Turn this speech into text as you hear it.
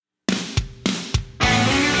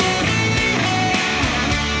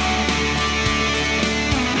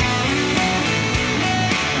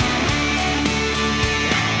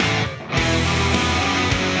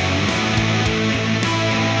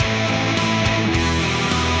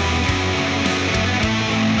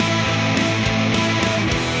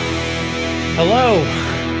Hello,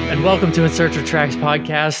 and welcome to In Search of Tracks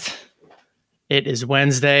podcast. It is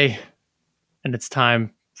Wednesday, and it's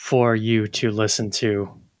time for you to listen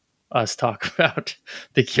to us talk about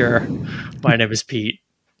The Cure. My name is Pete.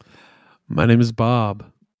 My name is Bob.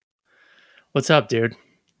 What's up, dude?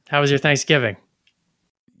 How was your Thanksgiving?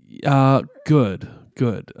 Good.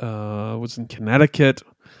 Was in Connecticut.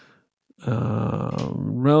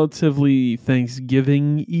 Relatively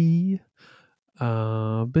Thanksgiving-y.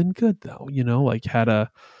 Been good though, had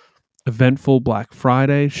a eventful Black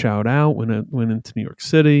Friday. Shout out, went into New York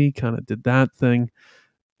City, kind of did that thing,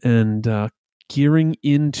 and gearing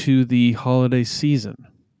into the holiday season.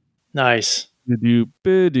 Nice.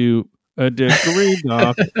 Bidoo, a dickory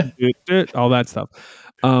dock, all that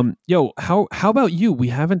stuff. How about you? We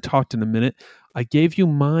haven't talked in a minute. I gave you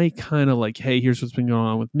my kind of like, hey, here's what's been going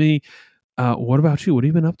on with me. What about you? What have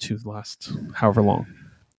you been up to the last however long?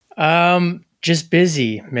 Just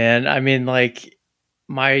busy, man. I mean, like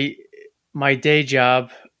my day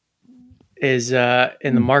job is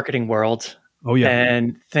in the marketing world. Oh yeah,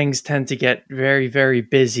 and things tend to get very, very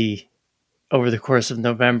busy over the course of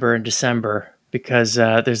November and December because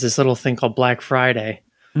there's this little thing called Black Friday.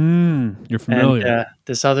 You're familiar. And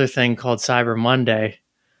this other thing called Cyber Monday,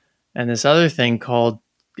 and this other thing called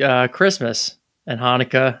Christmas and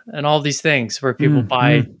Hanukkah, and all these things where people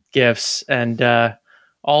buy gifts, and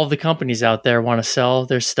all of the companies out there want to sell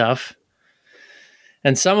their stuff.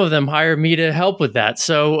 And some of them hire me to help with that.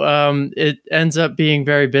 So it ends up being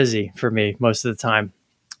very busy for me most of the time.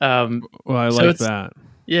 Well, I like that.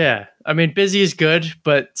 Yeah. I mean, busy is good,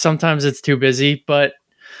 but sometimes it's too busy. But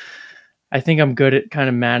I think I'm good at kind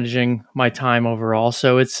of managing my time overall.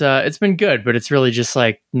 So it's been good, but it's really just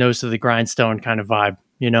like nose to the grindstone kind of vibe,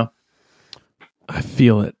 you know? I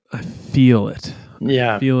feel it.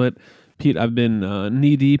 Yeah. I feel it. Pete, I've been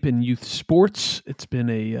knee deep in youth sports. It's been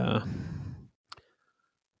a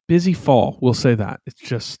busy fall. We'll say that. It's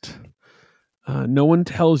just no one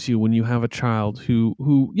tells you when you have a child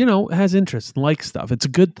who has interest and likes stuff. It's a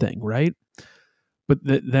good thing, right? But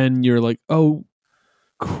then you're like, oh,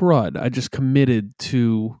 crud! I just committed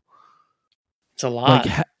to. It's a lot.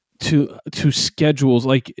 Like to schedules.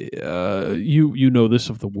 Like you know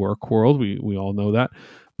this of the work world. We all know that.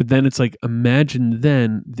 But then it's like, imagine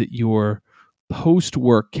then that your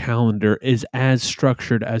post-work calendar is as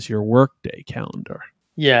structured as your workday calendar.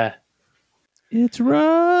 Yeah. It's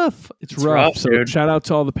rough. It's rough. So dude. Shout out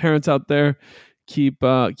to all the parents out there. Keep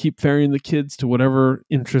ferrying the kids to whatever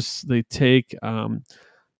interests they take.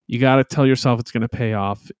 You got to tell yourself it's going to pay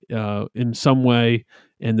off in some way,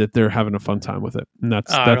 and that they're having a fun time with it. And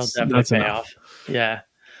that's pay enough. off. Yeah.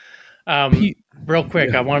 Pete, real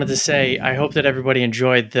quick, I wanted to say I hope that everybody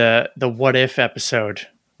enjoyed the What If episode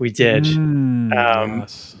we did.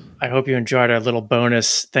 Yes. I hope you enjoyed our little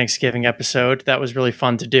bonus Thanksgiving episode. That was really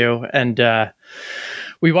fun to do. And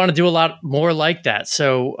we want to do a lot more like that.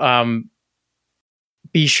 So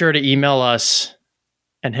be sure to email us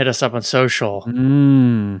and hit us up on social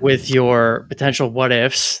with your potential what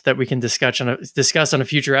ifs that we can discuss on a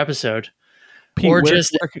future episode. Pete, or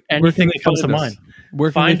just anything that comes to mind. Where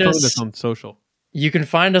can they find us on social? You can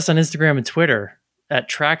find us on Instagram and Twitter at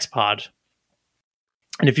TracksPod.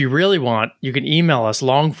 And if you really want, you can email us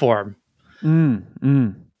long form.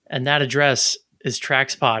 And that address is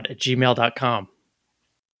trackspod@gmail.com.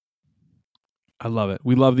 I love it.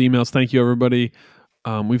 We love the emails. Thank you, everybody.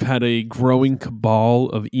 We've had a growing cabal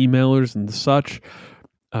of emailers and such.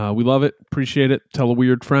 We love it. Appreciate it. Tell a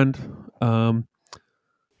weird friend.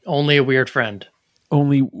 Only a weird friend.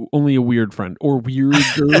 Only a weird friend, or weirder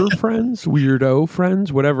friends, weirdo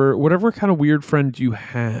friends, whatever kind of weird friend you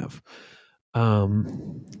have. Oh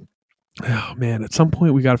man, at some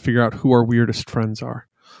point we got to figure out who our weirdest friends are.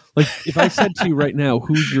 Like, if I said to you right now,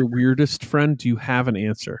 who's your weirdest friend, do you have an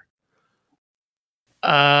answer?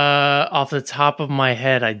 Off the top of my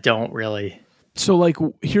head, I don't really. So, like,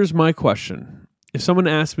 here's my question. If someone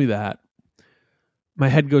asked me that, my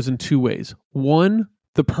head goes in two ways. One,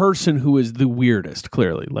 the person who is the weirdest,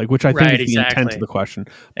 clearly, like, which I think is the intent of the question.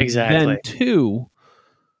 Exactly. Then two,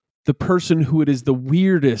 the person who it is the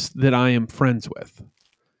weirdest that I am friends with,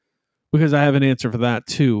 because I have an answer for that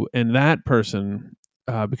too. And that person,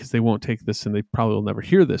 because they won't take this and they probably will never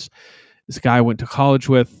hear this, this guy I went to college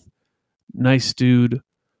with, nice dude,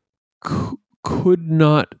 could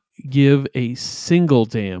not give a single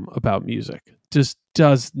damn about music. Just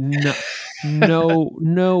does no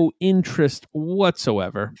interest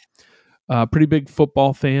whatsoever. Pretty big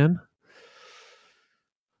football fan.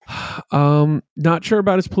 Not sure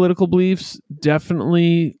about his political beliefs.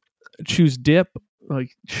 Definitely choose dip,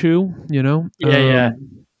 like chew, Yeah.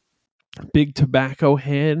 big tobacco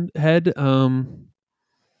head.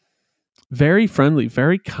 Very friendly,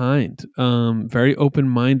 very kind, very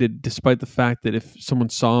open-minded, despite the fact that if someone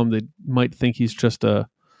saw him, they might think he's just a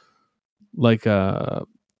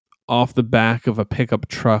off the back of a pickup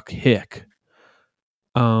truck hick.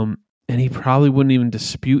 And he probably wouldn't even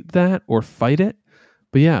dispute that or fight it.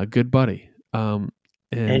 But yeah, good buddy. And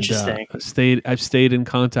Interesting. I've stayed in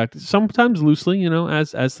contact, sometimes loosely,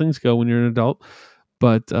 as things go when you're an adult.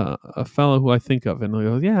 But a fellow who I think of, and I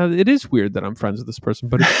go, yeah, it is weird that I'm friends with this person,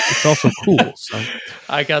 but it's also cool. So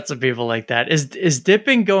I got some people like that. Is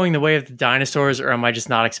dipping going the way of the dinosaurs, or am I just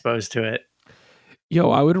not exposed to it? Yo,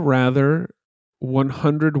 I would rather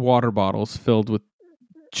 100 water bottles filled with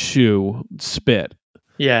spit,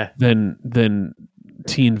 than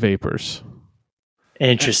teen vapors.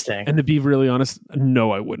 Interesting. And to be really honest, no,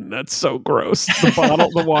 I wouldn't. That's so gross.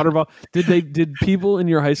 The water bottle. Did people in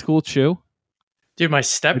your high school chew? Dude, my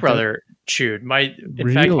stepbrother chewed.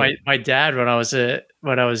 In fact, my dad, when I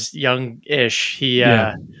was young-ish, he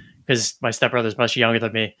because my stepbrother's much younger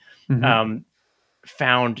than me,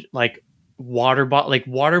 found like water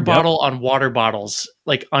bottle on water bottles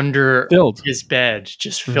like under his bed,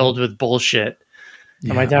 just filled with bullshit.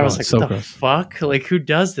 And my dad was like, "What the fuck? Like, who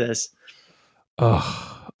does this?"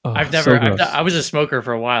 I've never. I was a smoker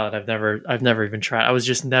for a while, and I've never even tried. I was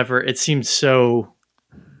just never. It seemed so.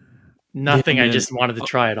 Nothing. I just wanted to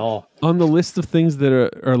try it all. On the list of things that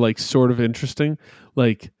are like sort of interesting,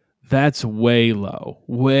 like that's way low,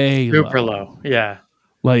 super low. Yeah.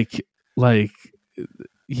 Like,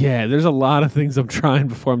 yeah, there's a lot of things I'm trying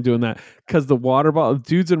before I'm doing that, because the water bottle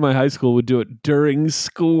dudes in my high school would do it during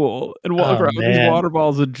school and walk around with these water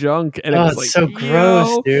bottles of junk, and it was like so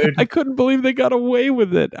gross, dude. I couldn't believe they got away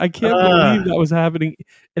with it. I can't believe that was happening,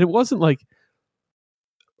 and it wasn't like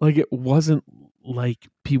it wasn't like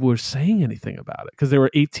people were saying anything about it because they were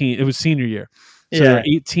 18. It was senior year, so they were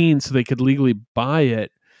 18, so they could legally buy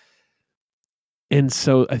it. And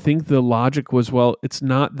so I think the logic was, well, it's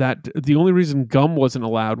not that. The only reason gum wasn't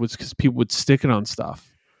allowed was because people would stick it on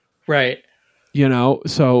stuff, right?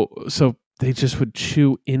 So they just would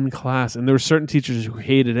chew in class, and there were certain teachers who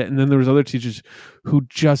hated it, and then there was other teachers who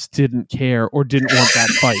just didn't care or didn't want that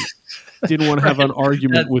fight, didn't want to have an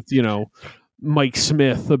argument with Mike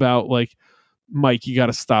Smith about like, Mike, you got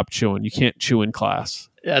to stop chewing. You can't chew in class.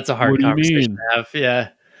 Yeah, that's a hard conversation to have. Yeah.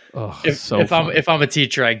 If I'm a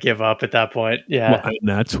teacher, I give up at that point. Yeah. Well,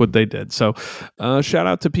 that's what they did. So shout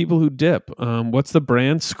out to people who dip. What's the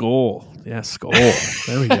brand? Skol. Yeah, Skol.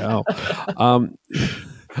 There we go. On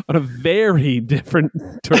a very different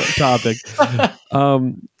topic.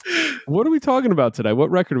 What are we talking about today? What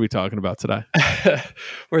record are we talking about today?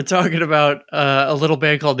 We're talking about a little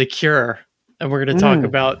band called The Cure. And we're going to talk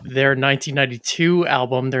about their 1992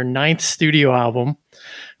 album, their 9th studio album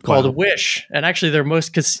called Wish. And actually their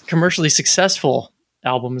most commercially successful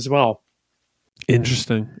album as well.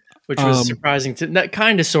 Interesting. Which was surprising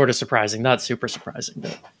kind of sort of surprising, not super surprising.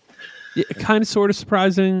 But. Yeah, kind of sort of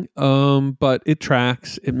surprising, but it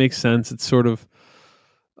tracks. It makes sense. It's sort of...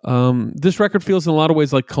 this record feels in a lot of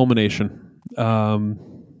ways like culmination.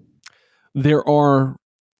 There are...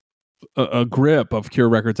 a grip of Cure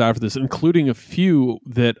records after this, including a few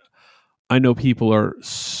that I know people are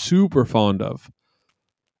super fond of.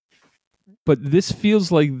 But this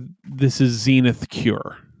feels like this is Zenith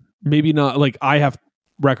Cure. Maybe not, like I have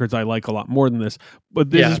records I like a lot more than this, but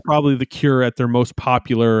this is probably the Cure at their most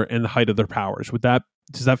popular and the height of their powers.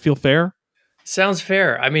 Does that feel fair? Sounds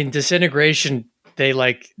fair. I mean, Disintegration, they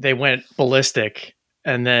went ballistic,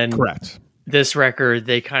 and then correct. This record,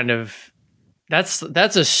 they kind of that's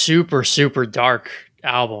a super, super dark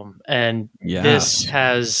album. And this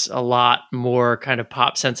has a lot more kind of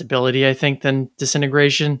pop sensibility, I think, than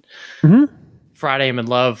Disintegration. Mm-hmm. Friday I'm in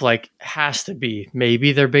Love, has to be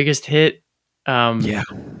maybe their biggest hit. So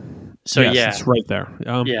it's right there.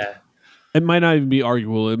 It might not even be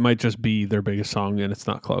arguable. It might just be their biggest song, and it's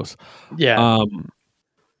not close. Yeah.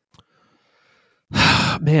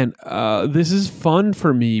 Man, this is fun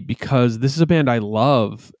for me because this is a band I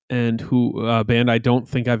love, and a band I don't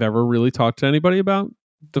think I've ever really talked to anybody about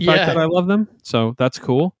the fact that I love them. So that's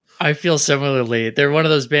cool. I feel similarly. They're one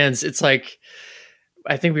of those bands. It's like,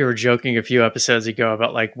 I think we were joking a few episodes ago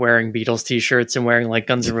about wearing Beatles t-shirts and wearing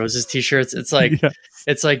Guns N' Roses t-shirts. It's like,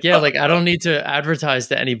 I don't need to advertise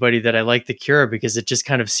to anybody that I like The Cure because it just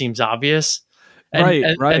kind of seems obvious. Right.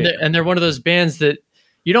 And they're one of those bands that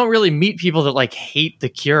you don't really meet people that hate The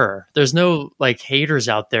Cure. There's no haters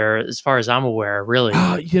out there as far as I'm aware, really.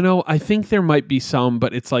 I think there might be some,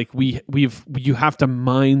 but it's like you have to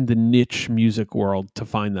mine the niche music world to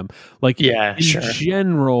find them. In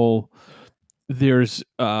general, there's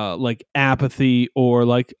like apathy, or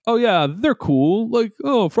like, oh yeah, they're cool, like,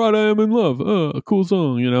 oh, Friday I'm in Love, a cool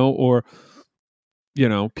song, you know, or you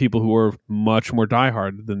know, people who are much more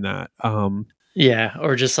diehard than that. Yeah,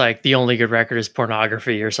 or just like the only good record is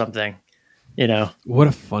Pornography or something. You know, What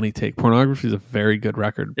a funny take. Pornography is a very good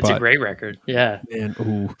record, it's a but great record. Yeah. man,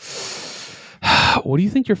 ooh. What do you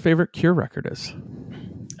think your favorite Cure record is?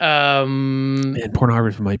 Man,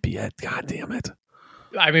 Pornography might be it. God damn it.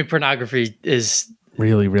 I mean, Pornography is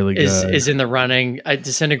really, really good. Is in the running.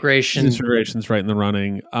 Disintegration's right in the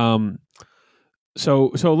running.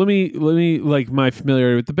 So let me like, my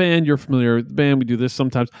familiarity with the band. You're familiar with the band. We do this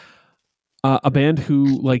sometimes. A band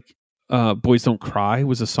who, like, Boys Don't Cry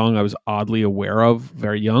was a song I was oddly aware of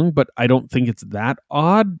very young, but I don't think it's that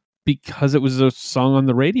odd because it was a song on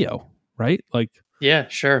the radio, right? Like, yeah,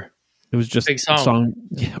 sure. It was just big song. A song,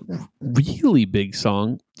 yeah, really big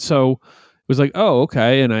song. So it was like, oh,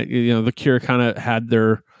 okay. And the Cure kind of had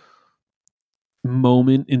their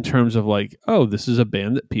moment in terms of like, oh, this is a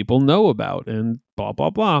band that people know about, and blah blah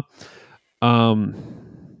blah.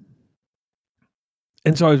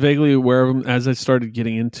 And so I was vaguely aware of them as I started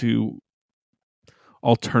getting into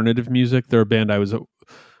alternative music. They're a band I was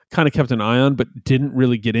kind of kept an eye on, but didn't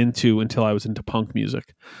really get into until I was into punk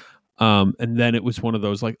music. And then it was one of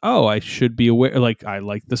those like, oh, I should be aware. Like, I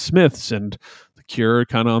like the Smiths and the Cure,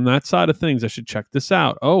 kind of on that side of things. I should check this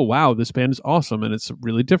out. Oh, wow, this band is awesome, and it's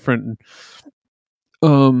really different.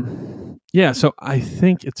 Yeah, so I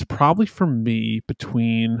think it's probably for me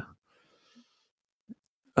between.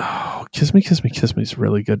 Oh, Kiss Me, Kiss Me, Kiss Me is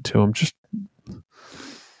really good too.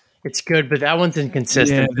 It's good, but that one's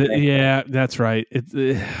inconsistent. Yeah, that's right.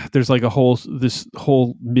 There's like this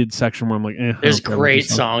whole midsection where I'm like, there's great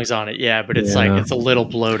songs on it, yeah, but it's like, it's a little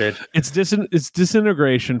bloated. It's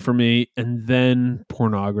Disintegration for me, and then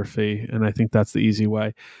Pornography, and I think that's the easy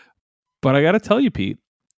way. But I got to tell you, Pete,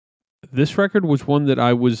 this record was one that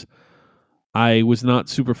I was not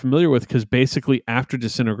super familiar with, because basically after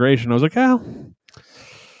Disintegration, I was like,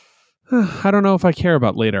 I don't know if I care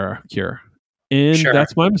about later Cure. And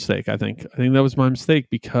that's my mistake, I think. I think that was my mistake,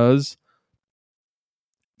 because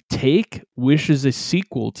Take wishes a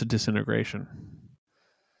sequel to Disintegration.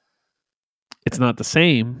 It's not the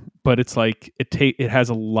same, but it's like it has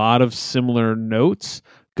a lot of similar notes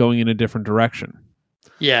going in a different direction.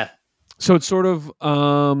 Yeah. So it's sort of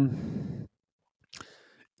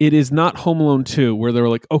it is not Home Alone 2, where they were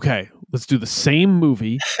like, okay, let's do the same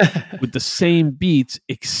movie with the same beats,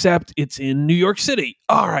 except it's in New York City.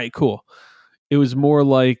 All right, cool. It was more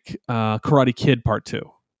like Karate Kid Part 2.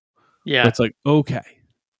 Yeah. It's like, okay,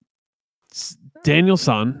 it's Daniel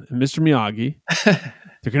San and Mr. Miyagi.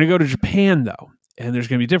 They're going to go to Japan, though, and there's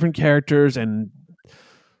going to be different characters, and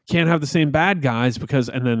can't have the same bad guys, because,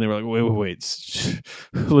 and then they were like, wait,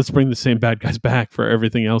 let's bring the same bad guys back for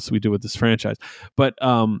everything else we do with this franchise. But,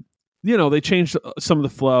 they changed some of the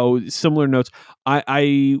flow, similar notes.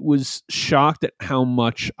 I was shocked at how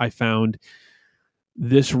much I found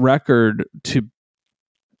this record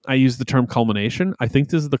I use the term culmination. I think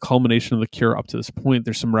this is the culmination of the Cure up to this point.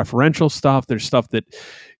 There's some referential stuff. There's stuff that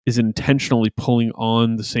is intentionally pulling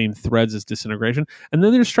on the same threads as Disintegration. And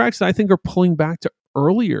then there's tracks that I think are pulling back to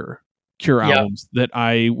earlier Cure albums that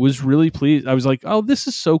I was really pleased. I was like, oh, this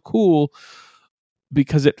is so cool,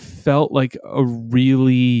 because it felt like a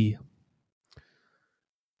really...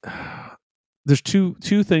 There's two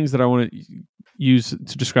things that I want to use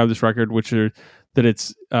to describe this record, which are that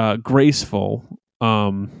it's graceful,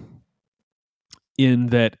 in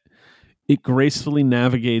that it gracefully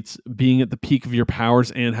navigates being at the peak of your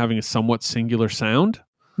powers and having a somewhat singular sound.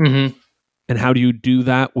 Mm-hmm. And how do you do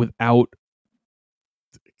that without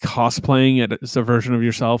cosplaying it as a version of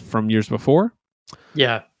yourself from years before?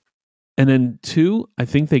 Yeah. And then 2, I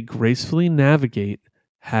think they gracefully navigate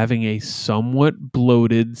having a somewhat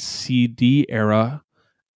bloated CD era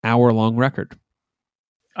hour-long record.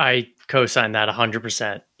 I co-sign that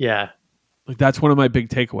 100%. Yeah. Like, that's one of my big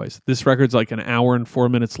takeaways. This record's like an hour and 4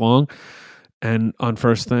 minutes long. And on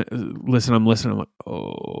first listen, I'm listening. I'm like,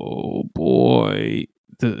 oh boy,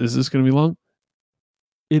 is this going to be long?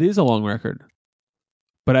 It is a long record.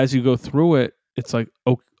 But as you go through it, it's like,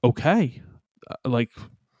 okay, like,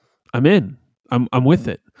 I'm in. I'm with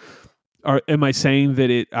it. Or am I saying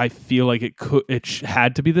that I feel like it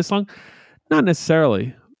had to be this long? Not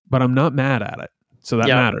necessarily, but I'm not mad at it. So that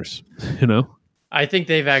matters, I think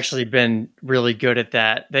they've actually been really good at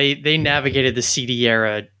that. They navigated the CD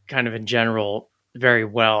era kind of in general very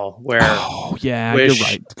well. Where you're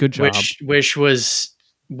right. Good job.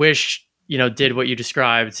 Wish did what you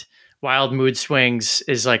described. Wild Mood Swings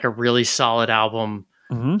is like a really solid album.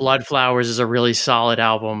 Mm-hmm. Blood Flowers is a really solid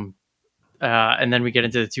album. and then we get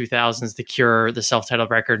into the 2000s. The Cure, the self-titled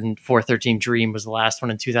record, and 413 Dream was the last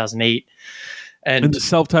one in 2008. And the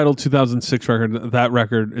self-titled 2006 record,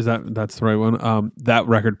 that's the right one. That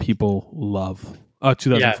record people love.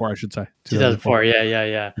 2004, I should say. 2004.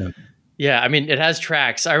 Yeah. I mean, it has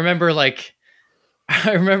tracks. I remember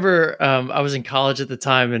I was in college at the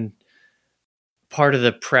time, and part of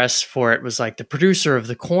the press for it was like the producer of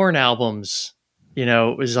the Korn albums,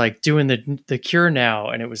 it was like doing the Cure now.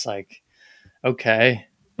 And it was like, okay,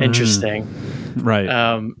 interesting. Right.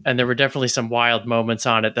 And there were definitely some wild moments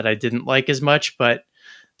on it that I didn't like as much, but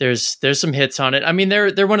there's some hits on it. I mean,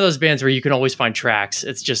 they're one of those bands where you can always find tracks.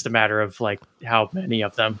 It's just a matter of like how many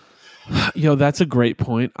of them. That's a great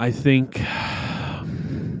point. I think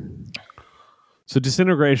so.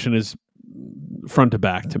 Disintegration is front to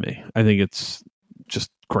back to me. I think it's just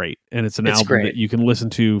great, and it's album great that you can listen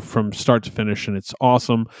to from start to finish, and it's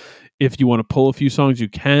awesome. If you want to pull a few songs, you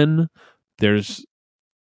can. There's,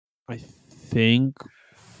 I think,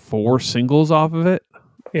 4 singles off of it.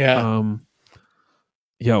 Yeah.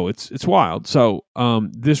 It's wild. So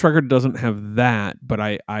this record doesn't have that, but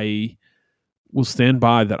I will stand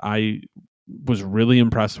by that I was really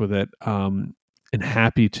impressed with it and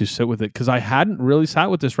happy to sit with it, because I hadn't really sat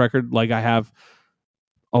with this record like I have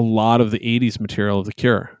a lot of the 80s material of The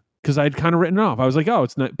Cure, because I'd kind of written it off. I was like, oh,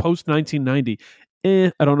 it's not post 1990.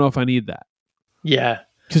 I don't know if I need that. Yeah.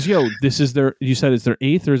 Because, this is you said it's their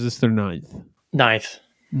 8th, or is this their 9th?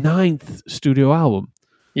 9th studio album.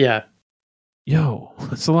 Yeah.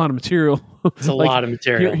 That's a lot of material. It's a lot of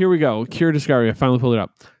material. Here we go. Cure discography. I finally pulled it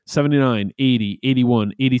up. 79, 80,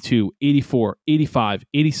 81, 82, 84, 85,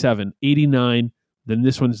 87, 89. Then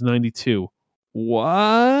this one's 92.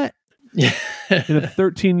 What? Yeah. In a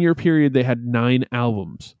 13-year period, they had 9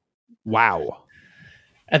 albums. Wow.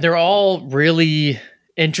 And they're all really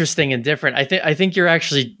interesting and different. I think you're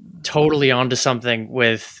actually totally onto something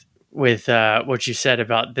with what you said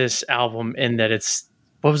about this album, in that it's,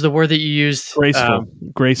 what was the word that you used? Graceful.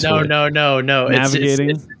 No.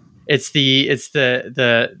 Navigating. It's the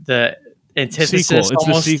antithesis. Sequel. It's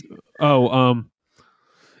almost. the sequel.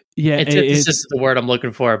 Yeah. Antithesis is the word I'm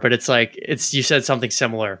looking for, but it's like, you said something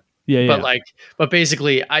similar. Yeah. But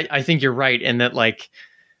basically, I think you're right in that, like,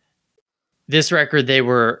 this record, they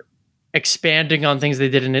were expanding on things they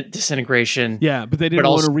did in Disintegration. Yeah, but they didn't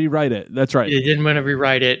want to rewrite it. That's right. They didn't want to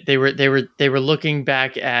rewrite it. They were looking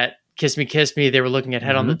back at Kiss Me, Kiss Me. They were looking at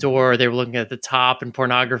Head on the Door. They were looking at The Top and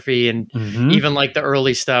Pornography, and even like the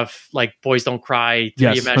early stuff, like Boys Don't Cry,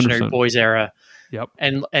 the Imaginary 100%. Boys era. Yep.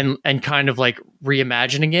 And kind of like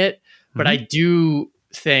reimagining it. But I do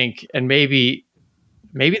think, and maybe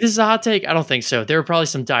this is a hot take, I don't think so. There are probably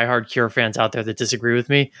some diehard Cure fans out there that disagree with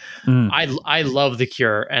me. I love The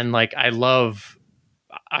Cure, and like I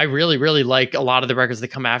really, really like a lot of the records that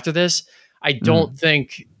come after this. I don't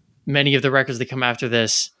think many of the records that come after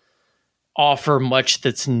this offer much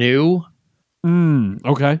that's new.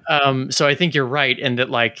 Okay. So I think you're right in that,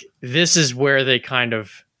 like, this is where they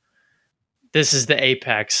this is the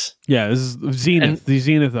apex. Yeah, this is zenith, the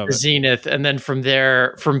zenith of it. Zenith. And then from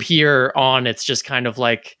here on, it's just kind of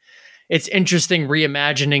like, it's interesting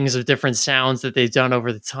reimaginings of different sounds that they've done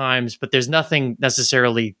over the times, but there's nothing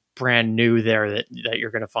necessarily brand new there that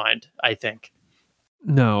you're going to find, I think.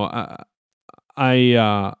 No,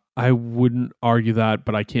 I wouldn't argue that,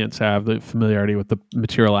 but I can't say I have the familiarity with the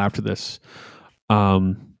material after this.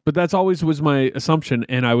 But that's always was my assumption,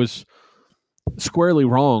 and I was squarely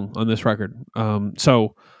wrong on this record.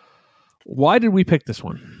 So why did we pick this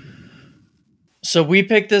one? So we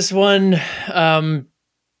picked this one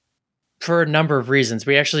for a number of reasons.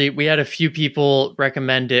 We had a few people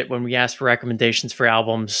recommend it when we asked for recommendations for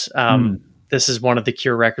albums. This is one of the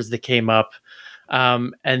Cure records that came up.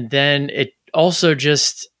 And then it also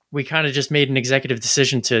we kind of just made an executive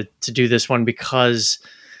decision to do this one because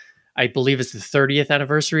I believe it's the 30th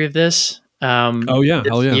anniversary of this. Hell yeah.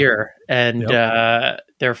 Year. And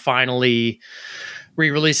they're finally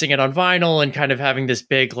re-releasing it on vinyl and kind of having this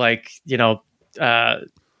big, 30th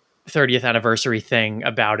anniversary thing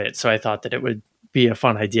about it. So I thought that it would be a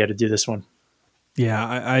fun idea to do this one. Yeah,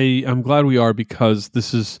 I'm glad we are, because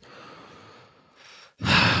this is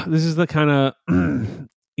the kind of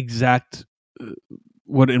exact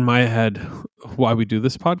what in my head why we do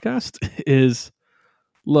this podcast is.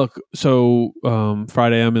 Look, so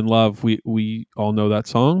Friday I'm in Love, we all know that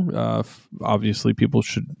song. Obviously people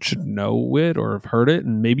should know it or have heard it,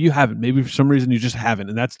 and maybe you haven't. Maybe for some reason you just haven't,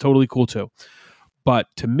 and that's totally cool too. But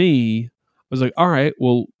to me, I was like, all right,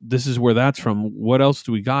 well, this is where that's from. What else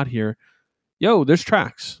do we got here? There's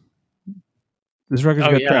tracks. This record's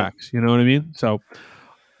got tracks, you know what I mean? So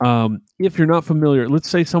If you're not familiar, let's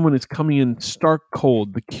say someone is coming in stark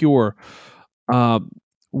cold, The Cure,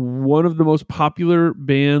 one of the most popular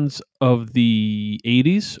bands of the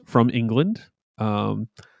 80s from England,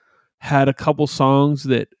 had a couple songs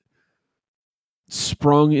that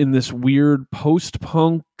sprung in this weird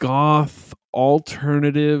post-punk, goth,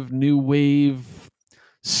 alternative, new wave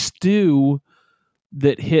stew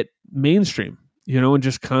that hit mainstream, and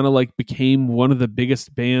just kind of like became one of the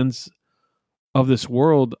biggest bands of this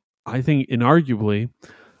world, I think, inarguably.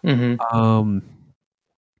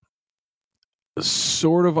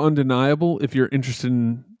 Sort of undeniable if you're interested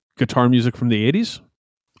in guitar music from the 80s,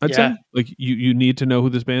 I'd say. Like, you need to know who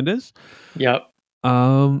this band is. Yep.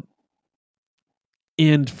 And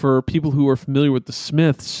for people who are familiar with the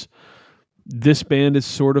Smiths, this band is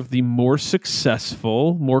sort of the more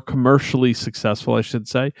successful, more commercially successful, I should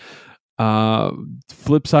say,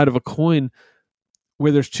 flip side of a coin,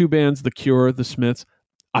 where there's two bands, The Cure, the Smiths.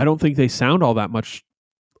 I don't think they sound all that much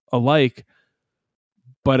alike,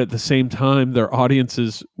 but at the same time, their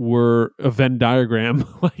audiences were a Venn diagram.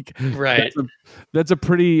 Like, right. That's a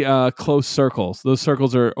pretty close circles. Those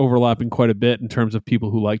circles are overlapping quite a bit in terms of people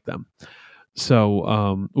who like them.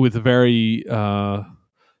 So, with very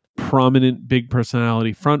prominent, big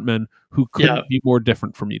personality frontmen who couldn't be more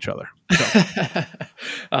different from each other.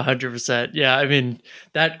 100%. Yeah, I mean,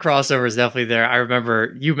 that crossover is definitely there. I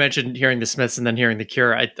remember you mentioned hearing the Smiths and then hearing The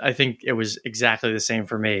Cure. I think it was exactly the same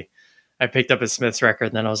for me. I picked up a Smiths record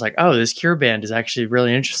and then I was like, oh, this Cure band is actually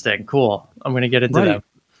really interesting. Cool. I'm going to get into them.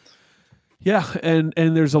 Yeah, and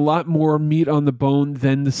there's a lot more meat on the bone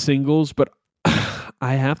than the singles, but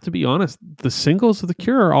I have to be honest, the singles of The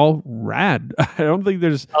Cure are all rad. I don't think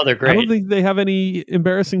there's... Oh, they're great. I don't think they have any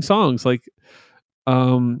embarrassing songs. Like,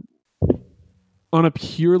 on a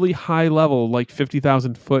purely high level, like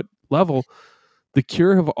 50,000 foot level, The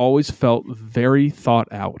Cure have always felt very thought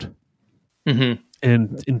out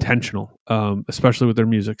and intentional, especially with their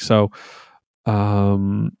music. So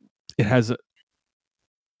it has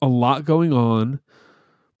a lot going on,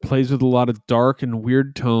 plays with a lot of dark and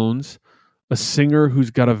weird tones, a singer who's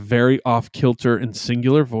got a very off-kilter and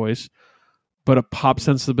singular voice, but a pop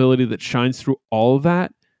sensibility that shines through all of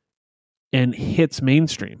that and hits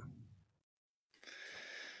mainstream.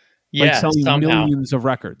 Yeah, like selling somehow. millions of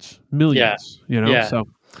records. Millions, so.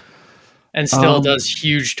 And still does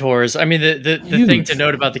huge tours. I mean, the thing to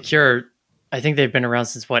note about The Cure, I think they've been around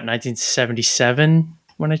since, 1977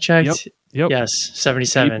 when I checked? Yep. Yes,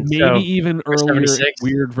 77. Maybe even earlier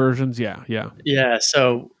weird versions. Yeah. Yeah,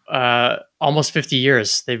 so almost 50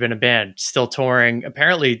 years they've been a band, still touring.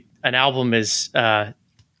 Apparently an album is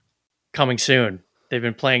coming soon. They've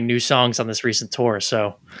been playing new songs on this recent tour,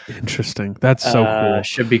 so... Interesting. That's so cool.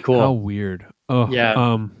 Should be cool. How weird. Oh,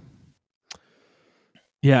 yeah.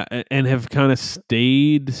 Yeah, and have kind of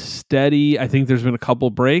stayed steady. I think there's been a couple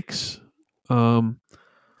breaks.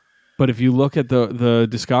 But if you look at the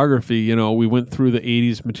discography, we went through the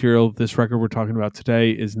 80s material. This record we're talking about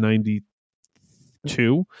today is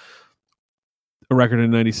 92. A record in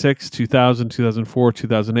 96, 2000, 2004,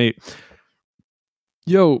 2008.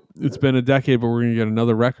 It's been a decade, but we're going to get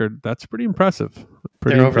another record. That's pretty impressive.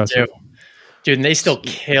 They're overdue. Dude, and they still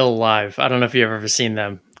kill live. I don't know if you've ever seen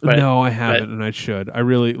them. But, no, I haven't, and I should. I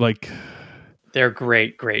really like... They're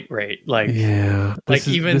great. Like, yeah, this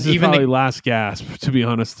is probably last gasp, to be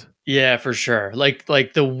honest. Yeah, for sure. Like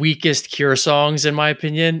the weakest Cure songs, in my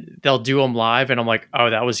opinion, they'll do them live, and I'm like, oh,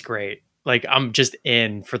 that was great. Like, I'm just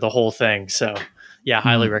in for the whole thing. So, yeah,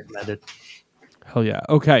 highly recommended. Hell yeah.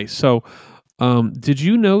 Okay, so did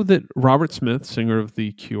you know that Robert Smith, singer of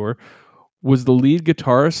The Cure, was the lead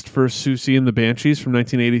guitarist for Siouxsie and the Banshees from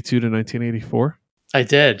 1982 to 1984? I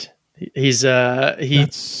did.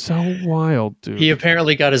 That's so wild, dude. He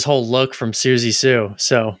apparently got his whole look from Susie Sue.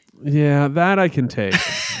 So yeah, that I can take.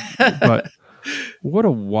 But what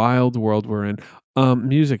a wild world we're in.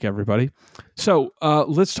 Music, everybody. So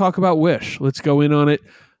let's talk about Wish. Let's go in on it.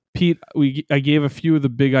 Pete, I gave a few of the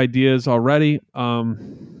big ideas already. Let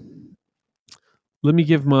me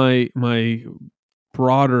give my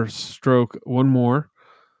broader stroke one more.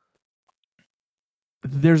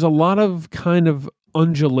 There's a lot of kind of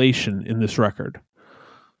undulation in this record.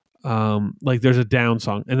 Like there's a down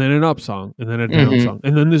song and then an up song and then a down song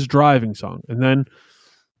and then this driving song and then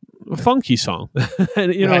a funky song.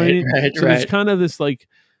 And so there's kind of this like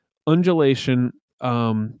undulation.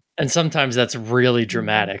 And sometimes that's really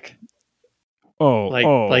dramatic.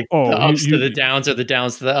 The ups to the downs or the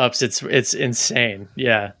downs to the ups. It's insane.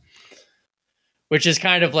 Yeah. Which is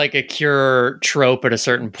kind of like a Cure trope at a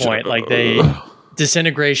certain point. Like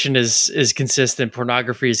Disintegration is consistent,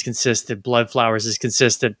 Pornography is consistent, Blood Flowers is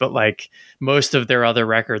consistent, but like most of their other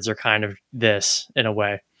records are kind of this in a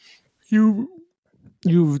way.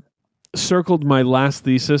 You've circled my last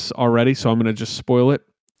thesis already, so I'm going to just spoil it.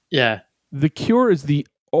 Yeah. The Cure is the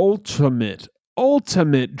ultimate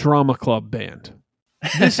drama club band.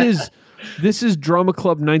 This is Drama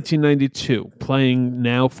Club 1992 playing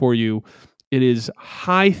now for you. It is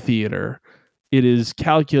high theater. It is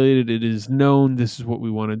calculated. It is known. This is what we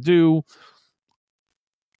want to do.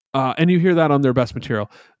 And you hear that on their best material.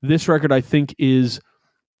 This record, I think, is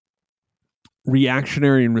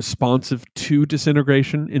reactionary and responsive to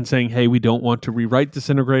Disintegration in saying, hey, we don't want to rewrite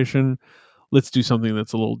Disintegration. Let's do something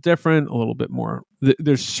that's a little different, a little bit more.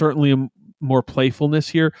 There's certainly more playfulness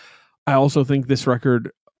here. I also think this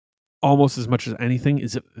record, almost as much as anything,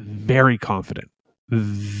 is very confident,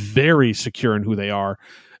 very secure in who they are,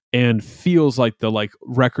 and feels like the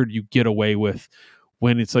record you get away with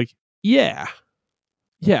when it's like, yeah,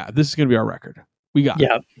 this is going to be our record. We got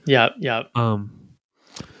it. Yeah.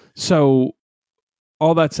 So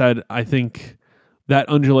all that said, I think that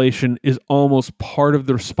undulation is almost part of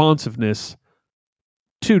the responsiveness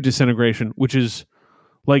to Disintegration, which is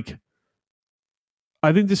like,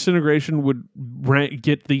 I think Disintegration would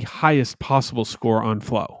get the highest possible score on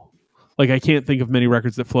flow. Like, I can't think of many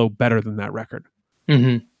records that flow better than that record.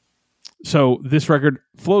 Mm-hmm. So this record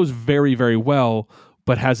flows very, very well,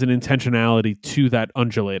 but has an intentionality to that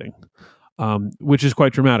undulating, which is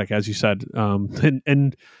quite dramatic, as you said.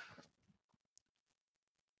 And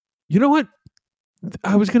you know what?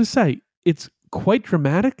 I was going to say, it's quite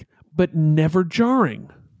dramatic, but never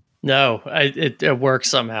jarring. No, it works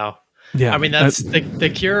somehow. Yeah, I mean, that's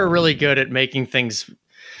the Cure are really good at making things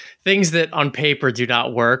that on paper do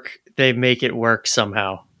not work. They make it work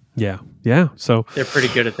somehow. Yeah. So they're pretty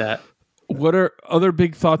good at that. What are other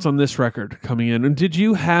big thoughts on this record coming in? And did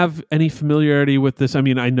you have any familiarity with this? I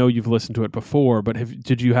mean, I know you've listened to it before, but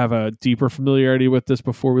did you have a deeper familiarity with this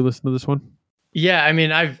before we listened to this one? Yeah, I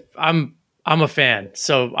mean, I'm a fan,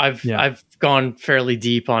 so I've gone fairly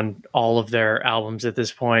deep on all of their albums at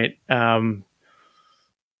this point. And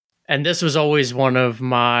this was always one of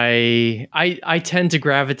my. I tend to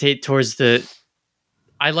gravitate towards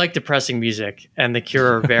I like depressing music, and the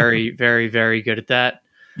Cure are very, very, very good at that.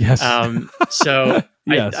 Yes. So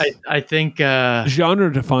yes. I think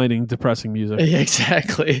genre-defining depressing music.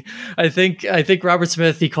 Exactly. I think Robert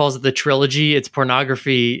Smith, he calls it the trilogy. It's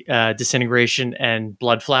Pornography, Disintegration, and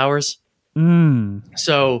Blood Flowers.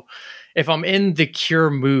 So if I'm in the Cure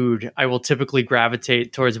mood, I will typically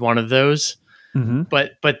gravitate towards one of those. Mm-hmm.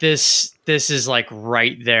 But this is like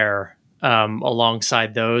right there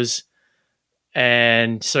alongside those.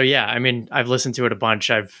 And so, yeah, I mean, I've listened to it a bunch.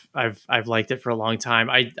 I've liked it for a long time.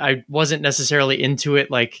 I wasn't necessarily into it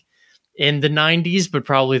like in the 90s, but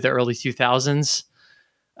probably the early 2000s.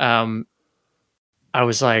 I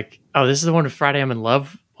was like, oh, this is the one with Friday I'm in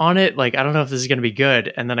Love on it. Like, I don't know if this is going to be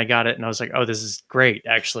good. And then I got it and I was like, oh, this is great,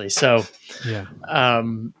 actually. So,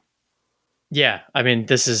 yeah, I mean,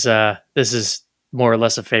 this is more or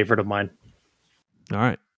less a favorite of mine. All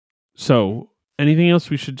right. So, anything else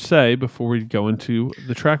we should say before we go into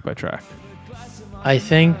the track by track? I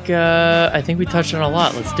think we touched on a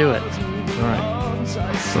lot. Let's do it. All right.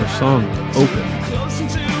 First song, Open.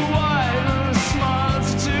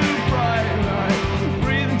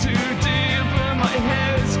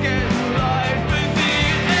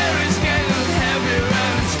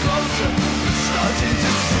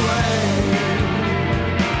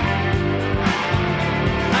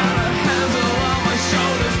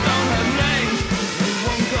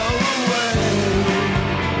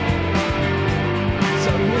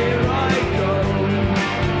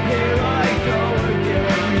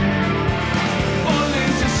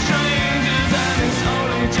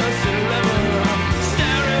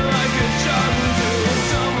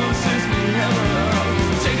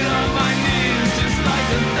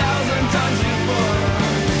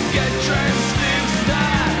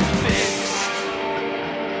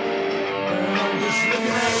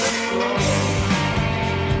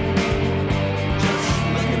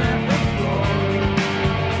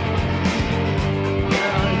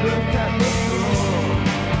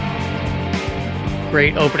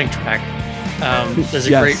 Great opening track. There's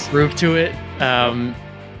a great groove to it. I'm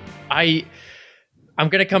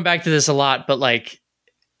gonna come back to this a lot, but like,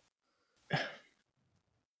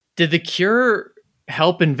 did the Cure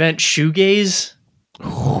help invent shoegaze?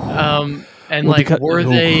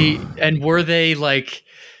 Were they like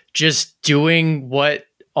just doing what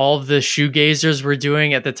all the shoegazers were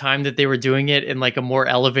doing at the time that they were doing it in like a more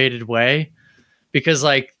elevated way? Because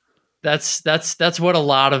like That's what a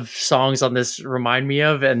lot of songs on this remind me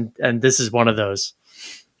of, and this is one of those.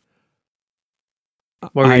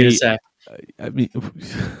 What were you going to say? I mean,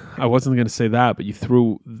 I wasn't going to say that, but you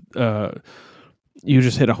threw, you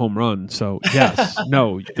just hit a home run. So yes,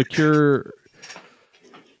 no, The Cure.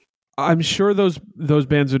 I'm sure those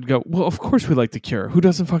bands would go, well, of course we like The Cure. Who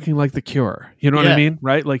doesn't fucking like The Cure? You know what I mean?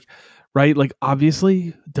 Right? Like,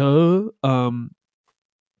 obviously, duh. But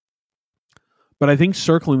I think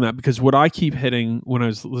circling that, because what I keep hitting when I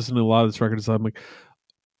was listening to a lot of this record is I'm like,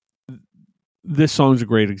 this song's a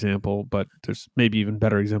great example, but there's maybe even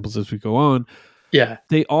better examples as we go on. Yeah.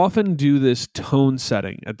 They often do this tone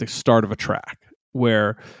setting at the start of a track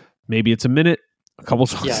where maybe it's a minute, a couple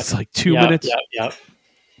songs, it's like 2 minutes. Yeah.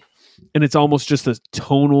 And it's almost just a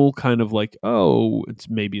tonal kind of like, oh,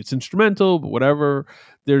 maybe it's instrumental, but whatever.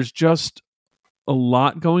 There's just a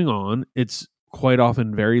lot going on. It's quite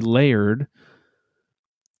often very layered.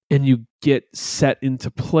 And you get set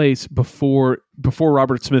into place before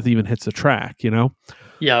Robert Smith even hits the track, you know?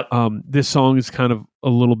 Yeah. This song is kind of a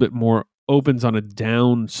little bit more, opens on a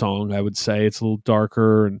down song, I would say. It's a little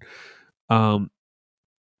darker, and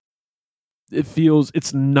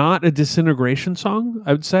it's not a disintegration song,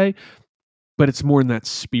 I would say, but it's more in that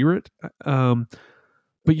spirit. But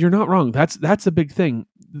you're not wrong. That's a big thing.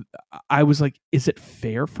 I was like, is it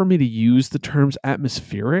fair for me to use the terms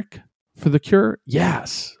atmospheric for The Cure?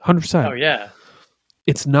 Yes, 100%. Oh yeah.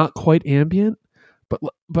 It's not quite ambient, but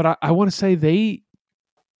I want to say they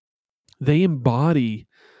embody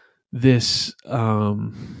this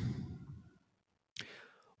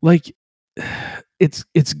like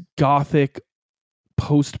it's gothic,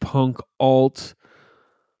 post-punk, alt,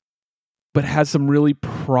 but has some really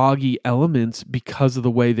proggy elements because of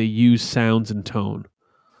the way they use sounds and tone.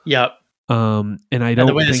 Yep. And I don't and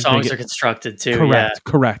the way think the songs are constructed too.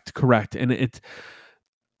 Correct. And it's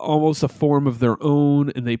almost a form of their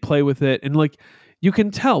own, and they play with it. And like, you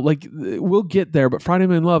can tell, like, we'll get there, but Friday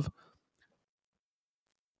Night in Love,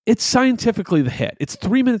 it's scientifically the hit. It's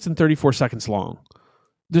 3 minutes and 34 seconds long.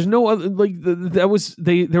 There's no other, like, they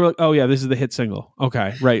were like, oh yeah, this is the hit single.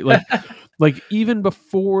 Okay, right. Like, like even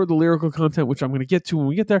before the lyrical content, which I'm going to get to when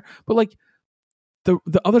we get there, but like, the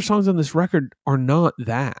other songs on this record are not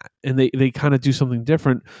that, and they kind of do something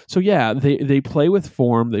different. So yeah, they play with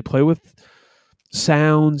form, they play with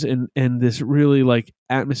sounds, and this really like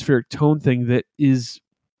atmospheric tone thing that is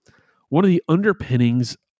one of the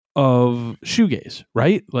underpinnings of shoegaze,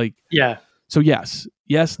 right? Like, Yeah. So yes,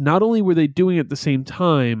 not only were they doing it at the same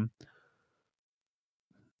time,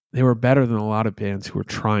 they were better than a lot of bands who were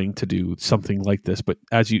trying to do something like this. But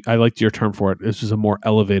I liked your term for it, this was a more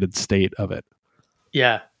elevated state of it.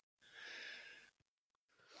 Yeah.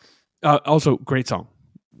 Also, great song.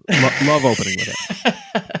 Love opening with it.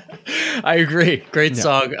 I agree. Great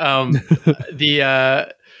song. I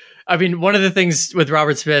mean, one of the things with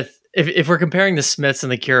Robert Smith, if we're comparing the Smiths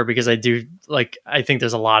and the Cure, because I think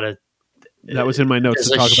there's a lot of, that was in my notes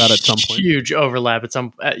to talk about at some point. Huge overlap with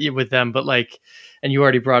them, but like, and you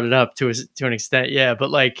already brought it up to an extent, yeah. But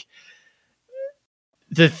like,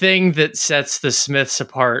 the thing that sets the Smiths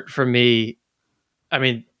apart for me, I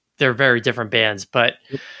mean, they're very different bands, but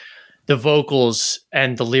the vocals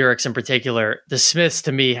and the lyrics in particular, the Smiths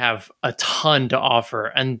to me have a ton to offer,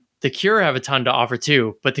 and the Cure have a ton to offer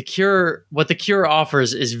too. But what the Cure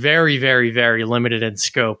offers is very, very, very limited in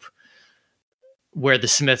scope, where the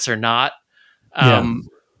Smiths are not. And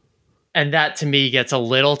that to me gets a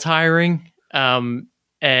little tiring.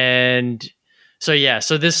 And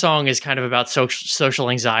so this song is kind of about social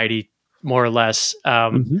anxiety, more or less.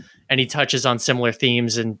 And he touches on similar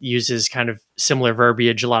themes and uses kind of similar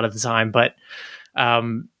verbiage a lot of the time. But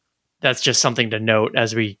that's just something to note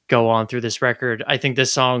as we go on through this record. I think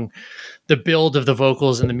this song, the build of the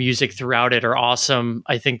vocals and the music throughout it are awesome.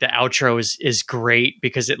 I think the outro is great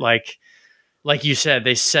because it like you said,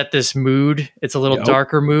 they set this mood. It's a little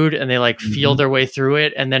darker mood, and they like feel their way through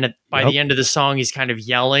it. And then by the end of the song, he's kind of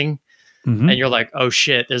yelling, and you're like, "Oh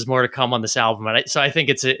shit, there's more to come on this album." And so I think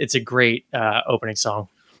it's a great opening song.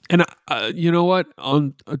 And you know what?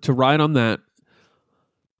 To ride on that,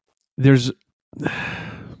 there's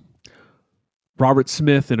Robert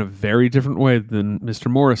Smith, in a very different way than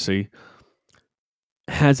Mr. Morrissey,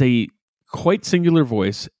 has a quite singular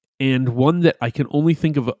voice, and one that I can only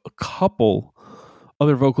think of a couple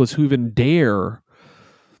other vocalists who even dare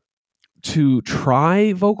to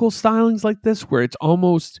try vocal stylings like this, where it's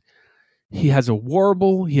almost, he has a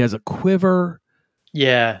warble, he has a quiver.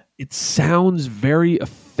 Yeah. It sounds very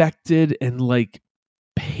affected and like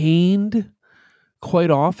pained quite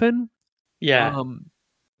often. Yeah.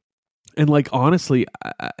 And like honestly,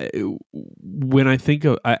 when I think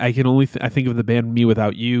of, I can only I think of the band Me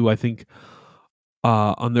Without You. I think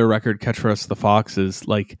on their record Catch for Us the Foxes,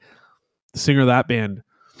 like the singer of that band,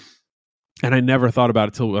 and I never thought about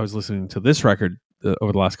it till I was listening to this record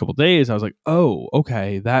over the last couple of days. I was like, oh,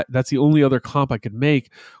 okay, that's the only other comp I could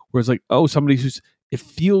make. Whereas like, oh, somebody who's, it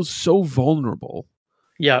feels so vulnerable.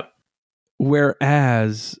 Yep.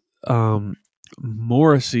 Whereas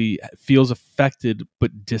Morrissey feels affected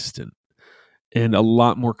but distant and a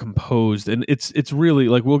lot more composed. And it's really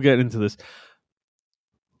like, we'll get into this.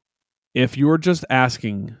 If you're just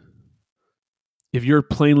asking, if you're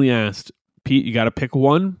plainly asked, Pete, you got to pick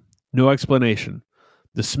one, no explanation,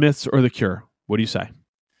 the Smiths or the Cure, what do you say?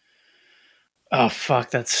 Oh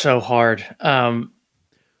fuck, that's so hard.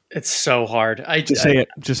 It's so hard. Just say it.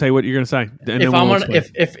 Just say what you're gonna say.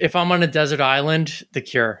 If I'm on a desert island, the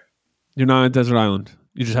Cure. You're not on a desert island.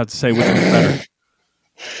 You just have to say which one's better.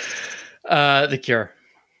 The Cure.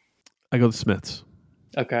 I go the Smiths.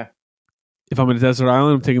 Okay. If I'm on a desert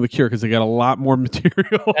island, I'm taking the Cure because they got a lot more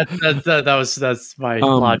material. That's my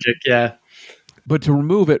logic. Yeah. But to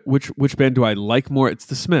remove it, which band do I like more? It's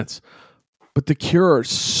the Smiths. But the Cure are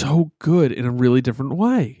so good in a really different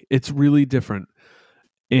way. It's really different.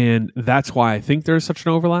 And that's why I think there's such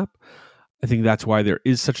an overlap. I think that's why there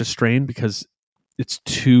is such a strain, because it's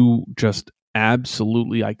two just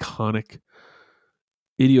absolutely iconic,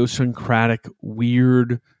 idiosyncratic,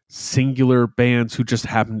 weird, singular bands who just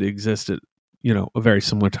happen to exist at, a very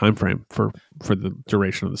similar time frame for the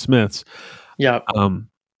duration of the Smiths. Yeah.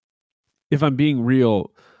 If I'm being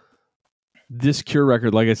real, this Cure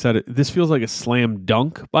record, like I said, this feels like a slam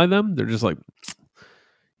dunk by them. They're just like,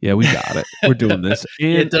 yeah, we got it. We're doing this.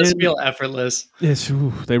 And, it does feel effortless. Yes,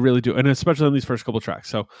 they really do. And especially on these first couple tracks.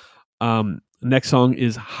 So next song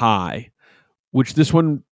is High, which this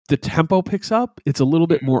one, the tempo picks up. It's a little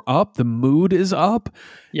bit more up. The mood is up.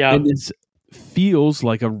 Yeah. And it feels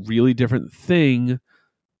like a really different thing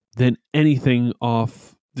than anything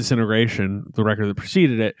off Disintegration, the record that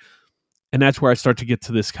preceded it. And that's where I start to get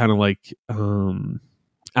to this kind of like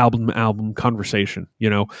album conversation.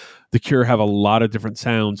 The Cure have a lot of different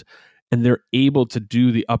sounds, and they're able to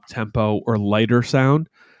do the up-tempo or lighter sound.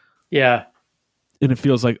 Yeah. And it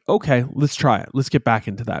feels like, okay, let's try it. Let's get back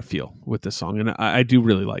into that feel with this song. And I do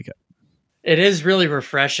really like it. It is really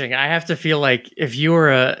refreshing. I have to feel like if you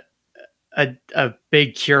were a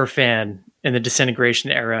big Cure fan in the Disintegration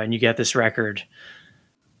era and you get this record,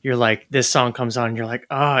 you're like, this song comes on and you're like,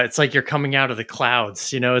 oh, it's like you're coming out of the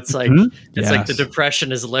clouds. It's like, it's like the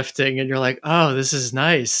depression is lifting and you're like, oh, this is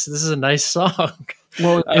nice. This is a nice song.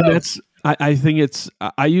 Well, and I think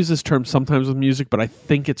I use this term sometimes with music, but I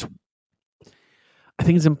think it's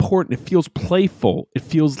important. It feels playful. It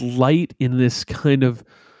feels light in this kind of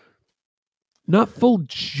not full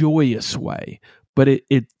joyous way, but dude,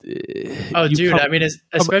 I mean,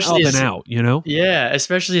 especially up and out, Yeah,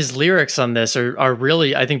 especially his lyrics on this are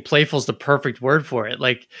really, I think playful is the perfect word for it.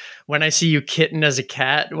 Like, when I see you kitten as a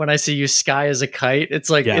cat, when I see you sky as a kite, it's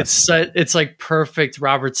like, it's like perfect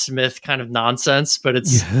Robert Smith kind of nonsense, but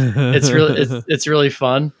it's really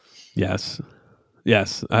fun. Yes.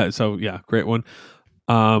 So yeah, great one.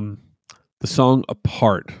 The song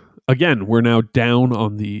Apart. Again, we're now down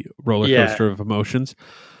on the roller coaster of emotions.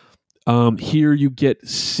 Here you get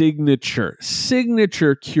signature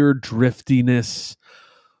Cure driftiness,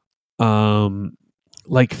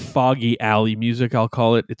 like foggy alley music, I'll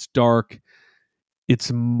call it. It's dark.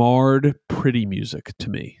 It's marred, pretty music to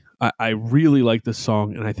me. I really like this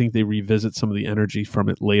song, and I think they revisit some of the energy from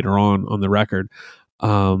it later on the record.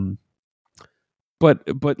 But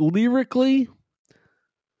lyrically,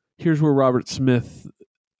 here's where Robert Smith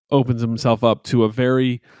opens himself up to a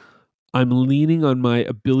very, I'm leaning on my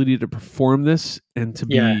ability to perform this and to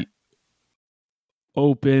be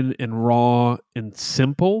open and raw and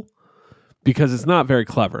simple, because it's not very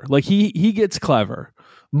clever. Like he gets clever.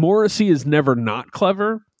 Morrissey is never not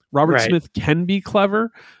clever. Robert Smith can be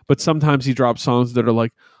clever, but sometimes he drops songs that are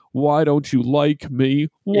like, why don't you like me?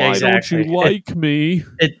 Why don't you like me?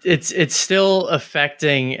 It's still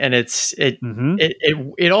affecting, and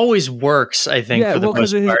it always works, I think. Yeah,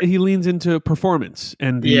 because he leans into performance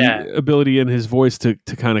and the ability in his voice to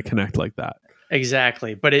kind of connect like that.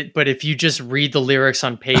 Exactly, but if you just read the lyrics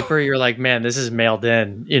on paper, you're like, man, this is mailed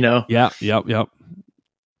in. Yeah. Yep.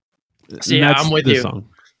 So yeah, I'm with you. Song.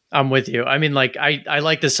 I'm with you. I mean, like I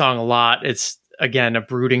like this song a lot. It's again a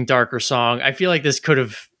brooding, darker song. I feel like this could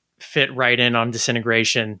have fit right in on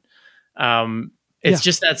Disintegration. It's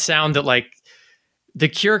just that sound that like the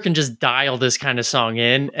Cure can just dial this kind of song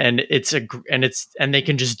in, and they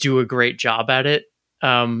can just do a great job at it.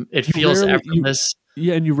 It feels effortless.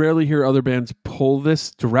 Yeah, and you rarely hear other bands pull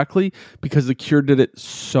this directly because The Cure did it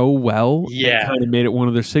so well and Yeah. kind of made it one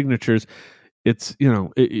of their signatures. It's,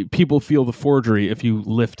 people feel the forgery if you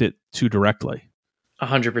lift it too directly.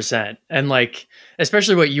 100%. And like,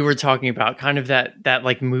 especially what you were talking about, kind of that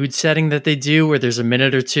like mood setting that they do where there's a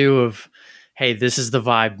minute or two of, hey, this is the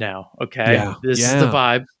vibe now. Okay. Yeah. This is the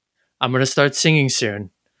vibe. I'm going to start singing soon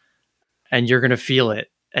and you're going to feel it,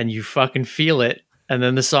 and you fucking feel it. And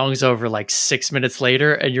then the song's over like 6 minutes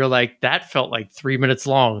later and you're like, that felt like 3 minutes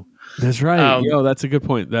long. That's right. That's a good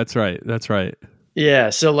point. That's right. Yeah.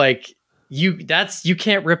 So like you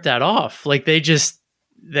can't rip that off. Like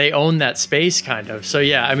they own that space kind of. So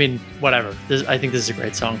yeah, I mean, whatever. I think this is a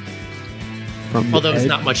great song. Although it's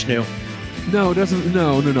not much new. No, it doesn't.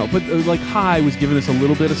 No. But like High was giving us a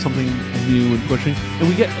little bit of something new and pushing, and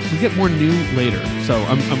we get more new later. So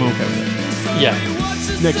I'm okay with it. Yeah.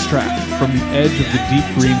 Next track, From the Edge of the Deep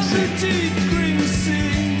Green Sea.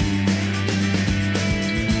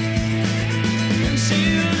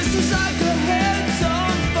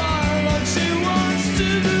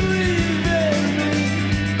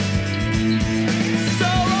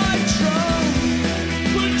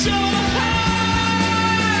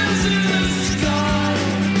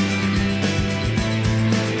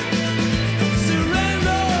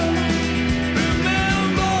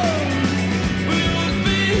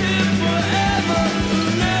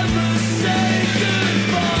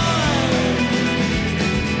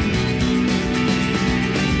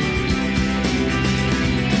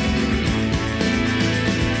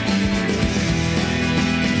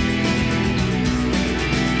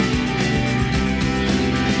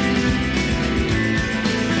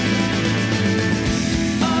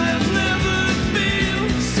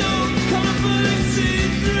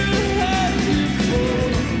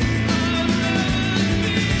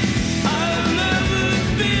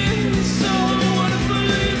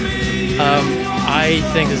 I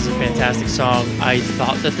think this is a fantastic song. I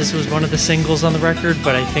thought that this was one of the singles on the record,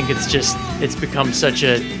 but I think it's become such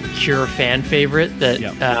a Cure fan favorite that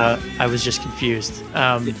I was just confused.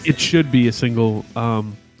 It should be a single.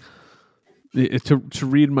 To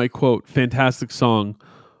read my quote, fantastic song.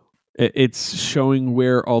 It's showing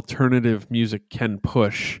where alternative music can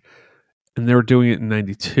push, and they were doing it in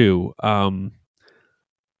 '92.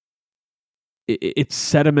 It's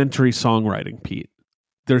sedimentary songwriting, Pete.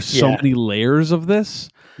 There's so many layers of this.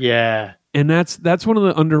 Yeah. And that's one of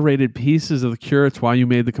the underrated pieces of The Cure. It's why you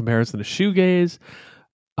made the comparison to shoegaze.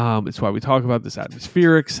 It's why we talk about this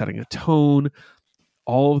atmospheric, setting a tone.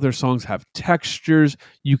 All of their songs have textures.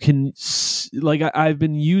 You can, I've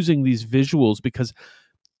been using these visuals because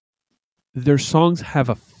their songs have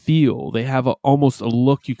a feel. They have almost a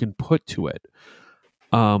look you can put to it.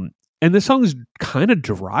 And this song is kind of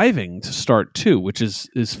driving to start too, which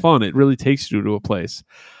is fun. It really takes you to a place.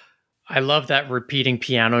 I love that repeating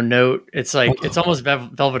piano note. It's like it's almost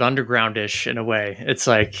Velvet Underground-ish in a way. It's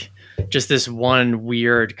like just this one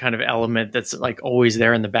weird kind of element that's like always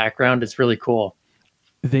there in the background. It's really cool.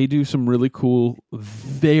 They do some really cool,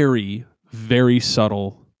 very, very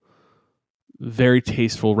subtle, very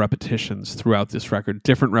tasteful repetitions throughout this record.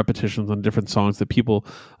 Different repetitions on different songs that people,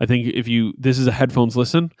 I think this is a headphones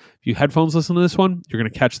listen. If you headphones listen to this one, you're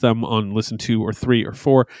going to catch them on listen 2 or 3 or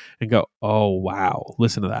 4 and go, oh, wow,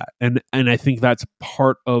 listen to that. And I think that's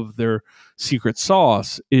part of their secret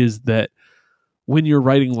sauce is that when you're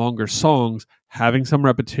writing longer songs, having some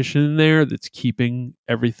repetition in there that's keeping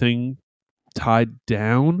everything tied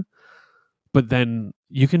down, but then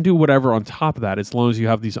you can do whatever on top of that as long as you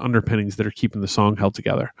have these underpinnings that are keeping the song held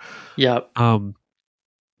together. Yep.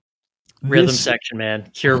 Rhythm section,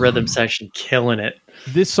 man. Cure rhythm section, killing it.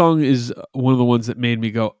 This song is one of the ones that made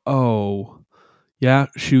me go, oh, yeah,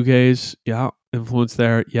 shoegaze, yeah, influence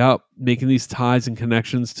there, yeah, making these ties and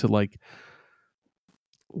connections to like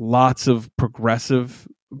lots of progressive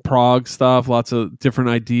prog stuff, lots of different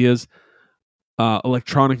ideas,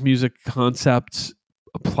 electronic music concepts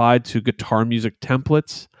applied to guitar music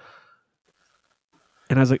templates.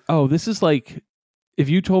 And I was like, oh, this is like, if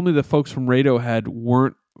you told me the folks from Radiohead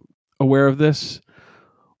weren't aware of this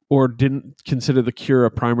or didn't consider The Cure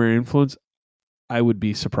a primary influence, I would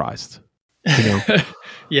be surprised. You know?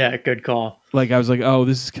 Yeah, good call. Like I was like, oh,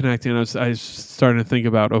 this is connecting. I was starting to think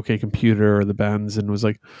about OK Computer or the Bends and was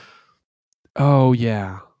like, oh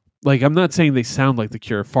yeah. Like I'm not saying they sound like The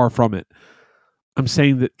Cure, far from it. I'm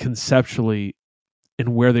saying that conceptually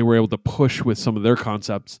and where they were able to push with some of their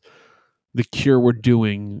concepts, The Cure were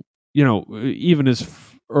doing, even as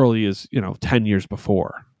early as 10 years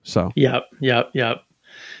before. So yep.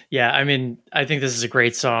 Yeah, I mean, I think this is a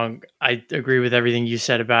great song. I agree with everything you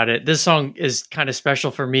said about it. This song is kind of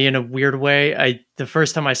special for me in a weird way. The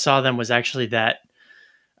first time I saw them was actually that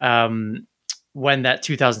um, when that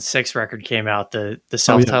 2006 record came out, the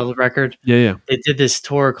self-titled record. Yeah. They did this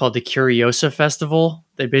tour called the Curiosa Festival.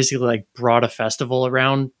 They basically like brought a festival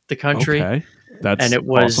around the country. Okay. That's and it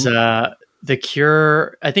was awesome. The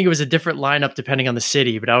Cure. I think it was a different lineup depending on the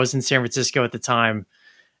city, but I was in San Francisco at the time,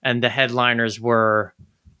 and the headliners were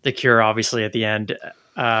the Cure, obviously at the end,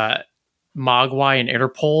 Mogwai and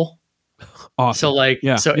Interpol. Awesome. So like,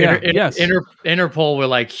 yes. Interpol were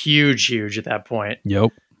like huge at that point. Yep.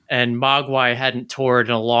 And Mogwai hadn't toured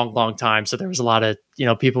in a long time, so there was a lot of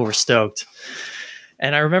people were stoked.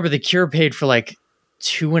 And I remember the Cure paid for like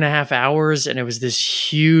 2.5 hours, and it was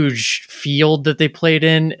this huge field that they played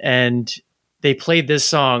in, and they played this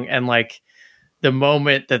song, and like the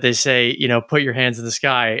moment that they say, put your hands in the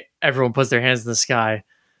sky, everyone puts their hands in the sky.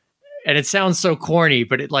 And it sounds so corny,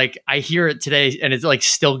 but it like I hear it today and it like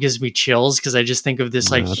still gives me chills because I just think of this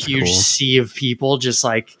like huge sea of people just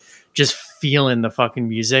feeling the fucking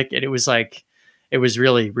music. And it was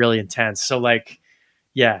really, really intense. So like,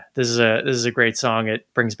 yeah, this is a great song.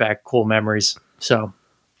 It brings back cool memories. So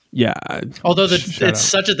yeah. Although it's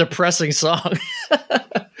such a depressing song.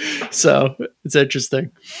 So it's interesting.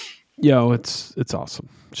 Yo, it's awesome.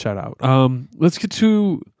 Shout out. Let's get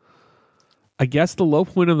to, I guess, the low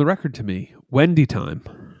point on the record to me, Wendy Time.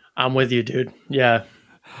 I'm with you, dude. Yeah.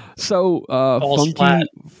 So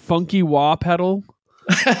funky wah pedal.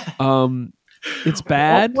 It's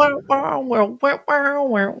bad. But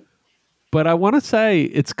I want to say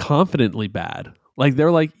it's confidently bad. Like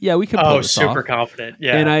they're like, yeah, we can pull this super off. Confident.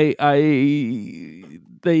 Yeah. And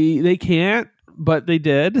they can't, but they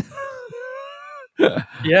did.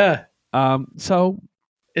 Yeah. So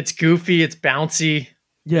it's goofy, it's bouncy.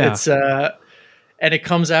 Yeah. It's and it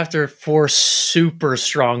comes after 4 super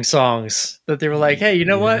strong songs that they were like, hey, you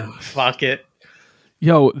know what? Fuck it.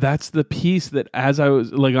 Yo, that's the piece that as I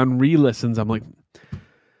was like on re-listens, I'm like,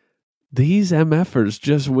 these MFers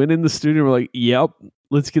just went in the studio and were like, yep,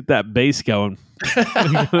 let's get that bass going.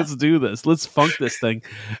 Let's do this. Let's funk this thing.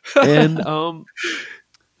 And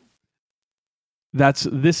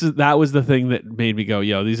that was the thing that made me go,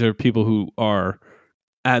 yo, these are people who are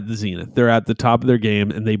at the zenith. They're at the top of their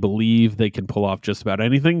game and they believe they can pull off just about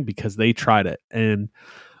anything because they tried it. And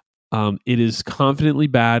it is confidently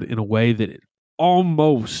bad in a way that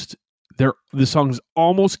the song's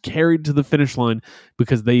almost carried to the finish line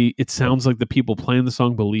because it sounds like the people playing the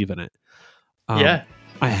song believe in it. Yeah.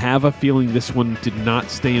 I have a feeling this one did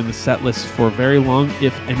not stay in the set list for very long,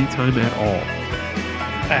 if any time at all.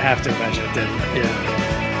 I have to imagine it didn't. Yeah.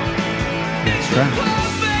 That's right.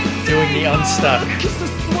 Doing the Unstuck.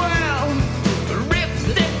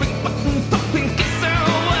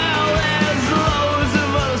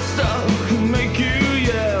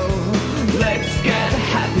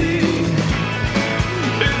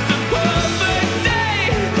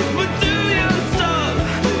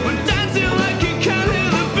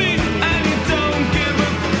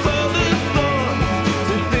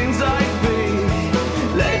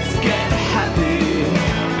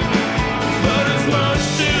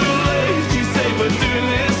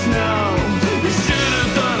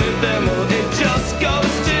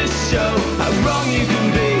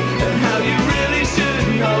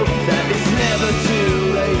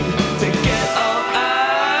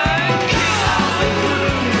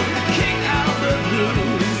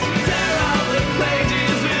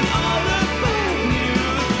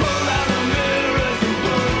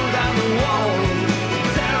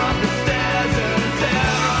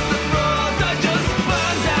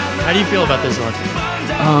 How do you feel about this one?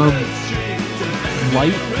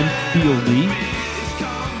 Light and fieldy.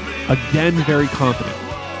 Again, very confident.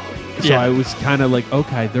 So I was kind of like,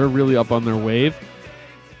 okay, they're really up on their wave.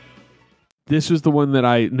 This was the one that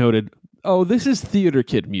I noted, oh, this is theater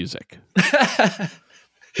kid music.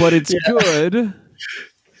 But it's good.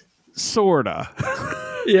 Sorta.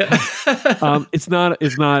 Yeah. It's not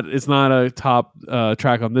a top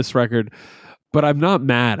track on this record. But I'm not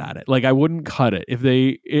mad at it. Like I wouldn't cut it if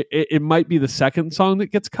it might be the second song that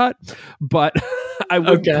gets cut, but I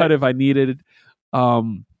wouldn't cut if I needed it.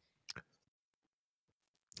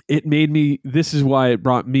 It made me. This is why it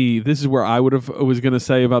brought me. This is where I was going to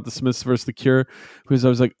say about the Smiths versus the Cure, because I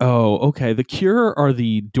was like, oh, okay, the Cure are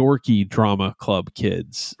the dorky drama club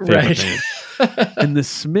kids, right? And the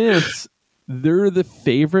Smiths, they're the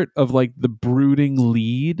favorite of like the brooding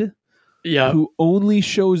lead, who only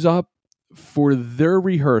shows up for their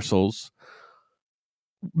rehearsals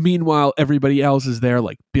Meanwhile, everybody else is there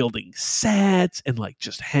like building sets and like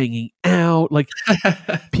just hanging out. Like,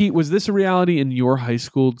 Pete, was this a reality in your high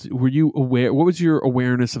school? Were you aware? What was your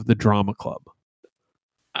awareness of the drama club?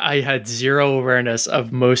 I had zero awareness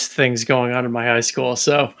of most things going on in my high school.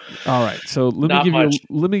 So, all right. So let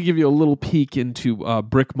me give you a little peek into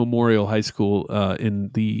Brick Memorial High School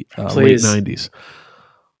in the late 90s.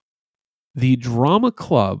 The drama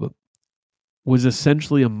club was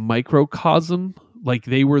essentially a microcosm. Like,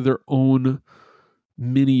 they were their own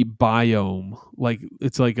mini biome. Like,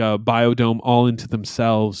 it's like a biodome all into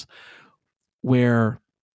themselves, where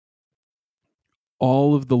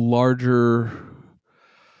all of the larger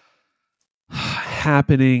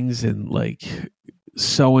happenings and like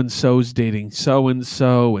so-and-so's dating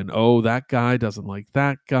so-and-so, and oh, that guy doesn't like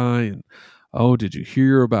that guy, and oh, did you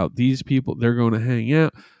hear about these people? They're going to hang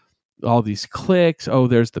out. All these cliques. Oh,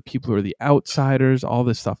 there's the people who are the outsiders, all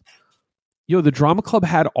this stuff. The drama club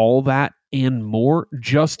had all that and more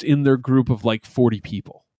just in their group of like 40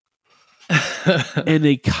 people. And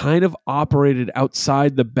they kind of operated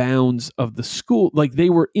outside the bounds of the school. Like, they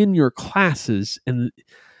were in your classes and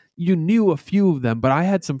you knew a few of them, but I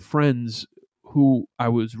had some friends who I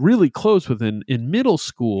was really close with in middle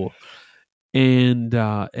school. And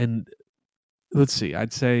let's see,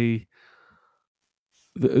 I'd say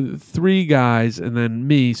the 3 guys and then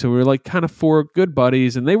me, so we were like kind of 4 good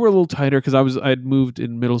buddies, and they were a little tighter because I'd moved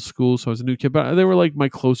in middle school, so I was a new kid, but they were like my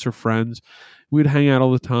closer friends. We'd hang out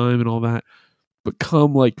all the time and all that. But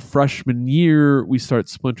come like freshman year, we start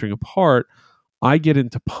splintering apart. I get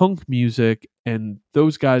into punk music, and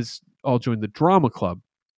those guys all joined the drama club.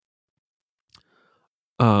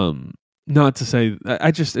 Not to say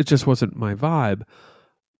it just wasn't my vibe,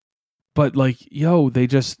 but like,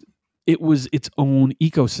 it was its own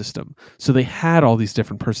ecosystem. So they had all these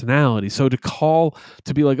different personalities. So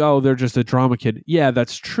to be like, oh, they're just a drama kid. Yeah,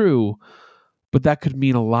 that's true. But that could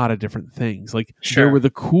mean a lot of different things. Like, There were the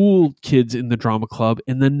cool kids in the drama club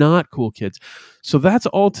and the not cool kids. So that's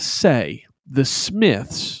all to say the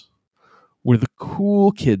Smiths were the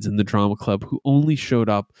cool kids in the drama club who only showed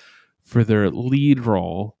up for their lead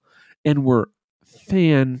role and were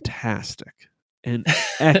fantastic and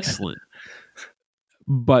excellent.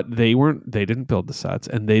 But they didn't build the sets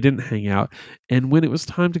and they didn't hang out. And when it was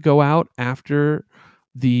time to go out after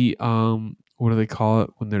the what do they call it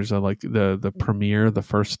when there's a like the premiere, the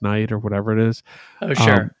first night or whatever it is? Oh,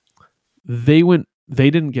 sure. They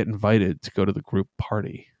didn't get invited to go to the group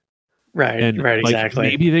party. Right, and right, exactly.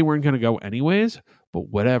 Maybe they weren't going to go anyways, but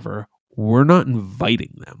whatever. We're not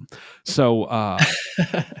inviting them. So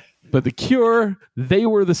but The Cure, they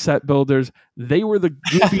were the set builders. They were the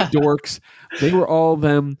goofy dorks. They were all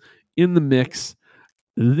them in the mix.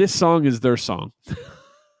 This song is their song.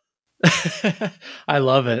 I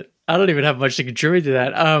love it. I don't even have much to contribute to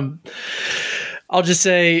that. I'll just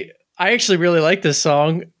say I actually really like this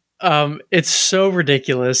song. It's so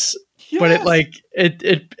ridiculous, yes. But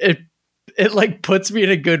it like puts me in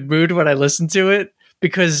a good mood when I listen to it.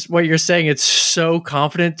 Because what you're saying, it's so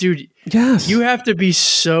confident, dude. Yes. You have to be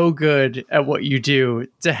so good at what you do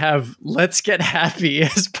to have "Let's Get Happy"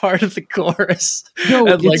 as part of the chorus. No,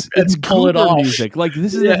 it's pull it off. Music. Like,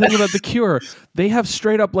 this is the thing about The Cure. They have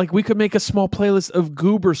straight up, like, we could make a small playlist of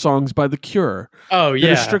Goober songs by The Cure. Oh, yeah.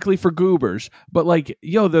 That is strictly for goobers. But, like,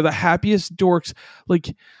 they're the happiest dorks.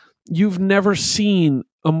 Like, you've never seen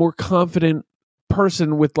a more confident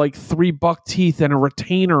person with like 3 buck teeth and a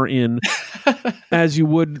retainer in as you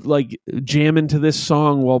would like jam into this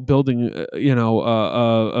song while building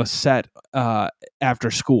a set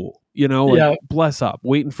after school, bless up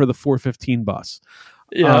waiting for the 4:15 bus.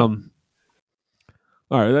 All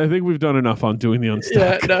right, I think we've done enough on doing the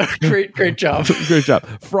Unstuck. Great job. Great job.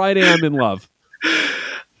 Friday I'm in Love.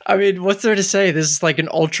 I mean, what's there to say? This is like an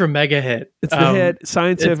ultra mega hit. It's the hit.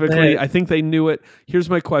 Scientifically, I think they knew it. Here's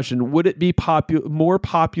my question. Would it be more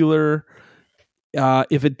popular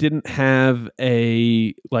if it didn't have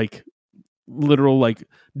a like literal like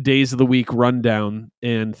days of the week rundown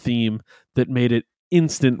and theme that made it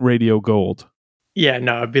instant radio gold? Yeah,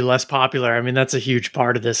 no, it'd be less popular. I mean, that's a huge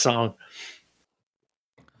part of this song.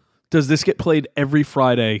 Does this get played every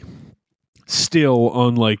Friday still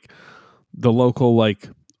on like the local like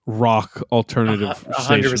rock alternative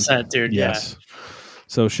station? 100%, dude. Yes. Yeah.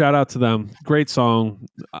 So shout out to them. Great song.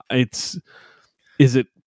 Is it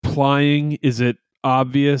plying? Is it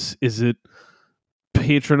obvious? Is it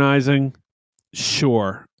patronizing?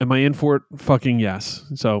 Sure. Am I in for it? Fucking yes.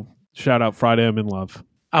 So shout out Friday I'm in Love.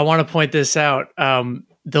 I want to point this out.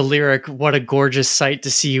 The lyric, "What a gorgeous sight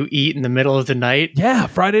to see you eat in the middle of the night." Yeah,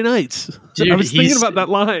 Friday nights. Dude, I was thinking about that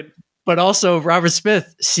line. But also Robert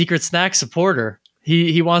Smith, secret snack supporter.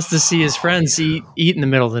 He wants to see his friends eat in the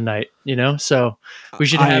middle of the night, so we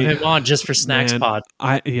should have him on just for Snacks Pod.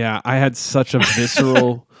 I had such a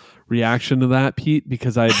visceral reaction to that, Pete,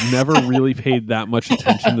 because I had never really paid that much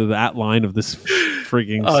attention to that line of this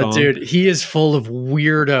frigging song. Oh, dude, he is full of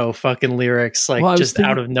weirdo fucking lyrics, just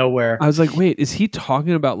out of nowhere. I was like, wait, is he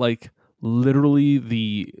talking about like literally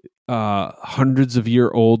the hundreds of year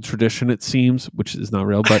old tradition, it seems, which is not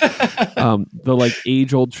real, but the like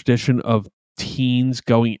age old tradition of teens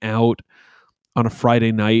going out on a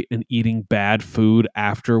Friday night and eating bad food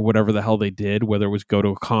after whatever the hell they did, whether it was go to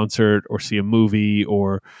a concert or see a movie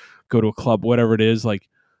or go to a club, whatever it is. Like,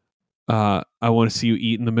 I want to see you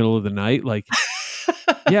eat in the middle of the night. Like,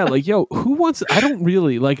 yeah, like, yo, who wants? I don't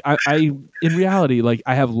really like. I in reality, like,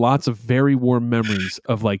 I have lots of very warm memories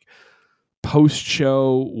of like post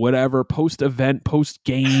show, whatever, post event, post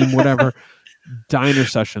game, whatever, diner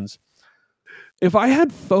sessions. If I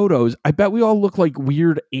had photos, I bet we all look like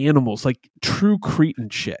weird animals, like true Cretan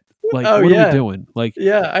shit. Like, what are we doing? Like,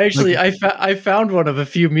 yeah, I found one of a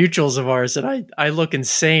few mutuals of ours, and I look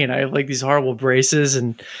insane. I have like these horrible braces,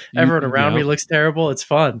 and everyone around me looks terrible. It's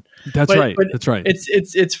fun. That's right. That's right.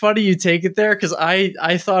 It's funny you take it there, because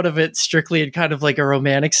I thought of it strictly in kind of like a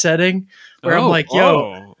romantic setting where I'm like,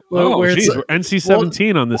 yo. Where geez, we're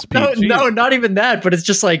NC-17 on this page. No, not even that. But it's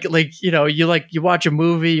just like you watch a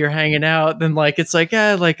movie, you're hanging out, then like it's like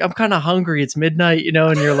like I'm kind of hungry. It's midnight,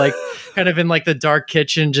 and you're like kind of in like the dark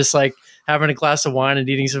kitchen, just like having a glass of wine and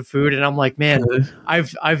eating some food. And I'm like, man, I'm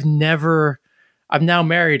now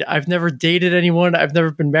married. I've never dated anyone. I've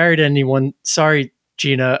never been married to anyone. Sorry,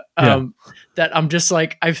 Gina. That I'm just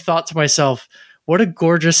like, I've thought to myself, what a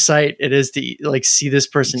gorgeous sight it is to like see this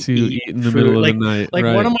person eat in the middle of the night. Like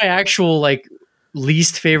one of my actual like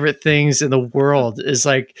least favorite things in the world is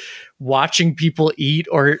like watching people eat,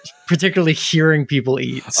 or particularly hearing people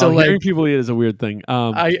eat. So hearing people eat is a weird thing.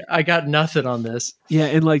 I got nothing on this. Yeah,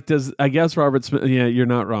 and like I guess Robert Smith. Yeah, you're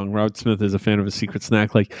not wrong. Robert Smith is a fan of a secret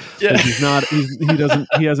snack. Like, yeah. Like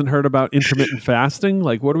he hasn't heard about intermittent fasting.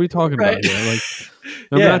 Like, what are we talking about here? Like,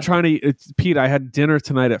 I'm not trying to. Pete, I had dinner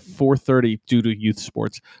tonight at 4:30 due to youth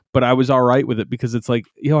sports, but I was all right with it because it's like,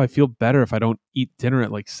 I feel better if I don't eat dinner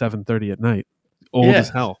at like 7:30 at night. Old as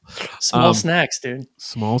hell. Small snacks, dude.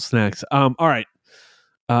 Small snacks. All right.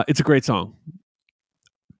 It's a great song.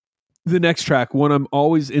 The next track, one I'm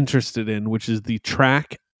always interested in, which is the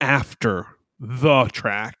track after the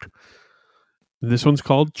track. This one's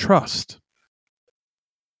called Trust.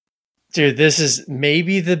 Dude, this is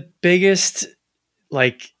maybe the biggest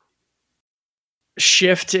like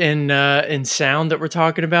shift in sound that we're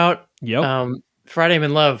talking about. Yep. Friday I'm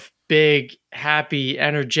in Love, big, happy,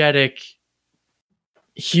 energetic,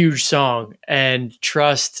 huge song, and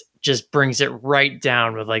Trust just brings it right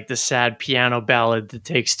down with like the sad piano ballad that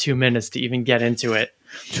takes 2 minutes to even get into it.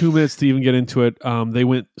 2 minutes to even get into it. They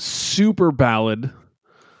went super ballad.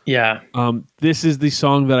 Yeah. This is the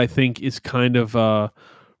song that I think is kind of a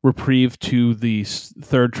reprieve to the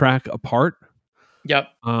third track, Apart. Yep.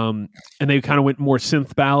 And they kind of went more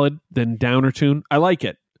synth ballad than downer tune. I like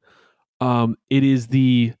it. It is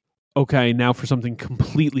now for something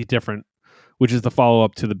completely different, which is the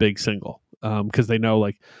follow-up to the big single. Because they know,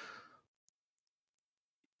 like,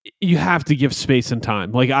 you have to give space and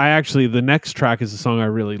time. Like, the next track is a song I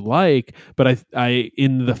really like, but I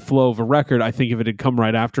in the flow of a record, I think if it had come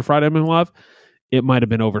right after Friday I'm in Love, it might have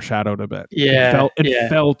been overshadowed a bit. Yeah. It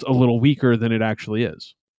felt a little weaker than it actually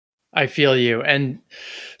is. I feel you. And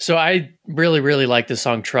so I really, really like the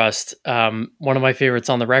song Trust. One of my favorites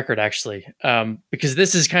on the record, actually, because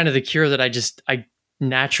this is kind of the Cure that I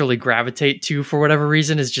naturally gravitate to for whatever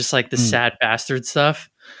reason, is just like the sad bastard stuff.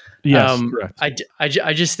 Yes, correct.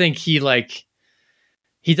 I just think he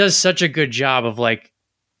does such a good job of like,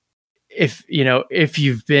 if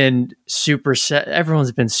you've been super sad,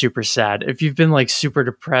 everyone's been super sad. If you've been like super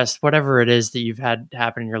depressed, whatever it is that you've had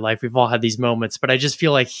happen in your life, we've all had these moments, but I just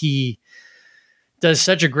feel like he does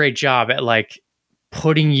such a great job at like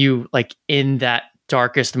putting you like in that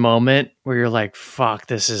darkest moment where you're like, fuck,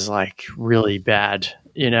 this is like really bad,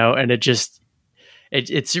 and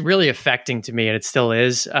it's really affecting to me, and it still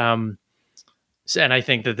is. And I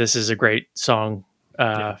think that this is a great song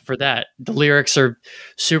for that. The lyrics are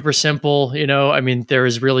super simple, I mean, there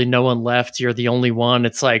is really no one left. You're the only one.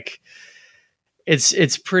 It's like,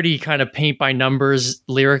 it's pretty kind of paint by numbers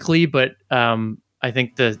lyrically, but I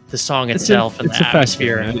think the song itself and the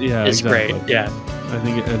atmosphere is great. Yeah. I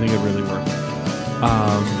think it really works.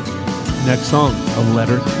 Next song, A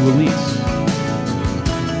Letter to Elise.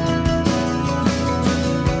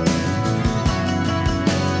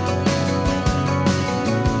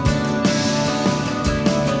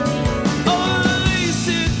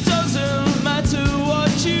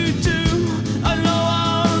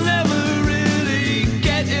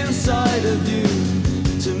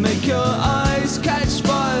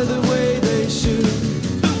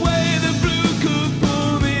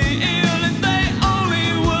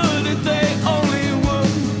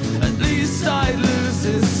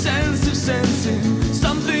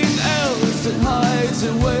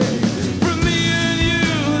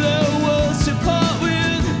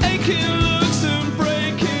 Taking looks and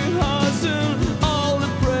breaking hearts and all the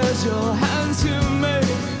pressure hands can make.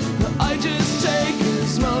 I just take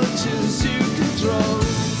as much as you can throw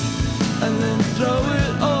and then throw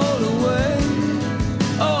it all away.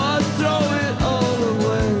 Oh, I throw it all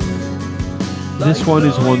away. This one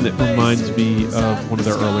is one that reminds me of one of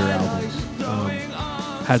their earlier albums.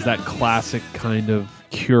 Has that classic kind of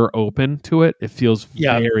Cure open to it. It feels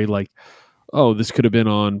very like, oh, this could have been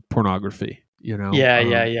on Pornography, you know?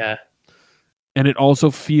 Yeah. And it also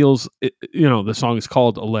feels, the song is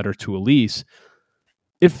called A Letter to Elise.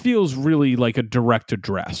 It feels really like a direct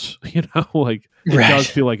address, like it does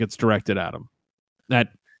feel like it's directed at them. At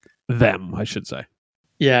them, I should say.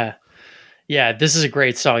 Yeah. Yeah, this is a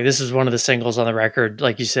great song. This is one of the singles on the record,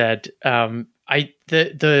 like you said. The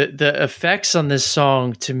effects on this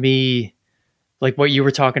song, to me, like what you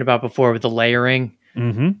were talking about before with the layering,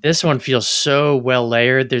 this one feels so well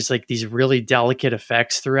layered. There's like these really delicate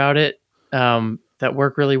effects throughout it that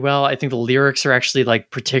work really well. I think the lyrics are actually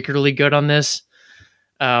like particularly good on this.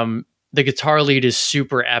 The guitar lead is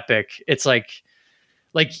super epic. It's like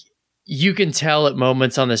you can tell at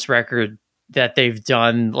moments on this record that they've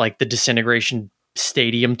done like the Disintegration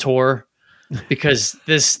Stadium tour, because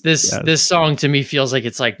this song to me feels like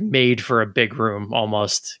it's like made for a big room,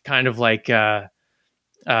 almost kind of like Edge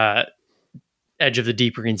of the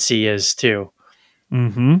Deep Green Sea is too.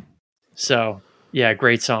 So yeah,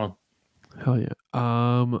 great song. Hell yeah.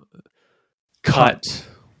 Cut.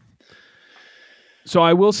 So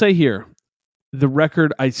I will say here, the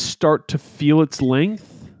record, I start to feel its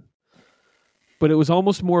length, but it was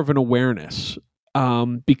almost more of an awareness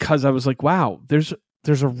because I was like, wow, there's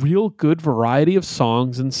a real good variety of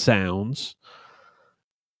songs and sounds.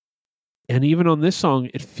 And even on this song,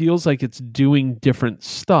 it feels like it's doing different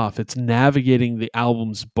stuff. It's navigating the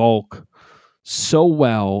album's bulk so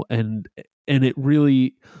well. And it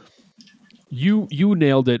really, you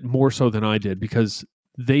nailed it more so than I did, because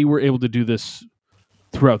they were able to do this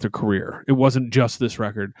throughout their career. It wasn't just this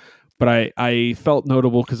record. But I felt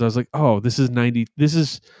notable because I was like, oh, this is not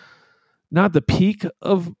the peak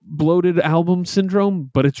of bloated album syndrome,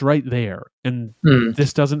 but it's right there. And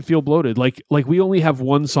this doesn't feel bloated. Like we only have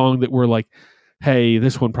one song that we're like, hey,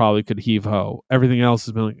 this one probably could heave ho. Everything else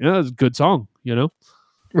has been like, yeah, it's a good song,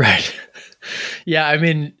 Right. Yeah, I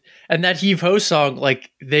mean, and that heave ho song, like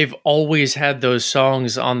they've always had those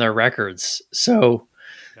songs on their records. So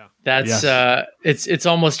that's it's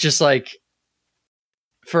almost just like,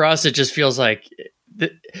 for us, it just feels like,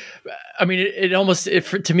 I mean, it almost,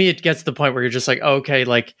 to me, it gets to the point where you're just like, oh, okay,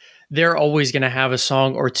 like they're always going to have a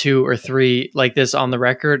song or two or three like this on the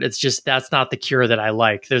record. It's just, that's not the Cure that I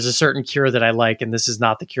like. There's a certain Cure that I like, and this is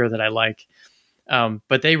not the Cure that I like.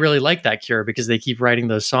 But they really like that Cure because they keep writing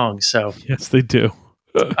those songs. So yes, they do.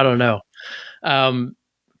 I don't know.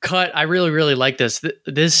 Cut. I really, really like this.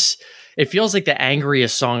 This, it feels like the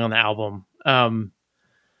angriest song on the album.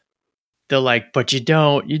 The like, but you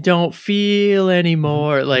don't feel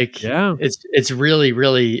anymore. Like, yeah, it's really,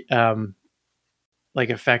 really, like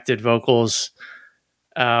affected vocals.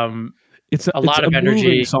 It's a lot of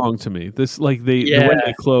energy song to me. This, like the way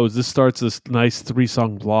they close, this starts this nice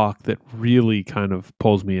 3-song block that really kind of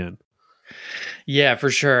pulls me in. Yeah, for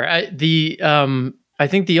sure. I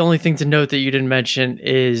think the only thing to note that you didn't mention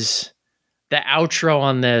is the outro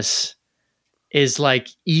on this is like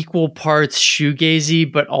equal parts shoegazy,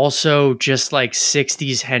 but also just like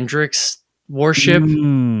 60s Hendrix worship.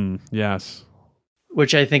 Yes.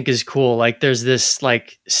 Which I think is cool. Like there's this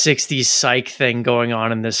like 60s psych thing going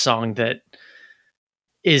on in this song that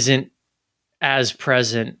isn't as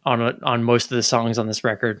present on most of the songs on this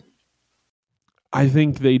record. I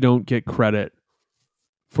think they don't get credit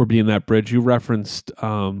for being that bridge. You referenced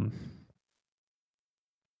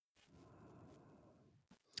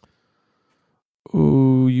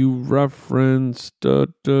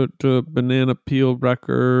Banana Peel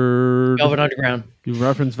record. Velvet Underground. You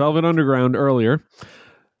referenced Velvet Underground earlier.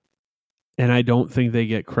 And I don't think they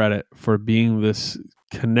get credit for being this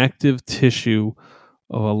connective tissue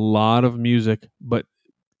of a lot of music, but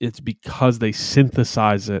it's because they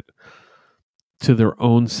synthesize it to their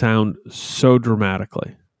own sound so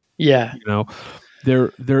dramatically. Yeah.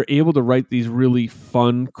 They're able to write these really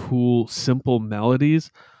fun, cool, simple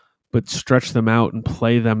melodies, but stretch them out and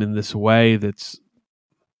play them in this way that's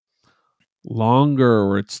longer,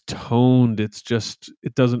 or it's toned. It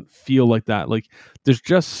doesn't feel like that. Like there's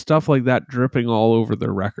just stuff like that dripping all over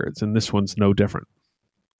their records, and this one's no different.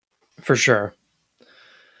 For sure.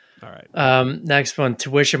 All right. Next one, To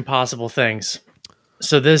Wish Impossible Things.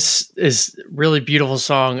 So this is really beautiful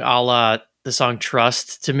song, a la the song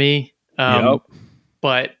Trust to me.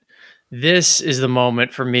 But this is the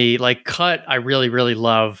moment for me. Like Cut, I really, really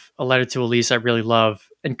love. A Letter to Elise, I really love.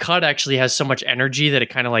 And Cut actually has so much energy that it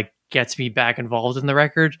kind of like gets me back involved in the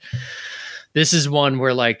record. This is one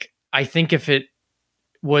where like I think if it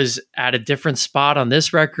was at a different spot on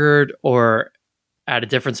this record or at a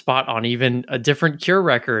different spot on even a different Cure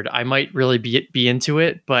record, I might really be into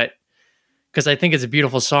it. But because I think it's a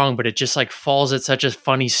beautiful song, but it just like falls at such a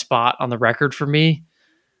funny spot on the record for me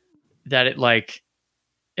that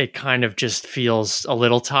it kind of just feels a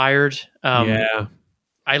little tired. Yeah.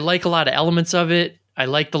 I like a lot of elements of it. I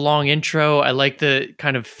like the long intro. I like the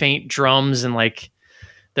kind of faint drums and like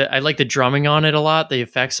I like the drumming on it a lot, the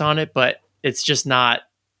effects on it, but it's just not,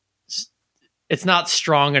 it's not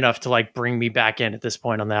strong enough to like bring me back in at this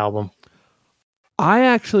point on the album.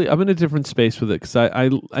 I'm in a different space with it because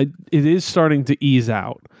it is starting to ease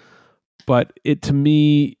out, but it to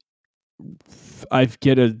me, I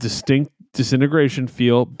get a distinct Disintegration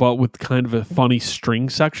feel, but with kind of a funny string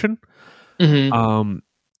section. Mm-hmm.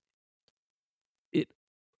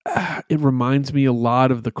 It reminds me a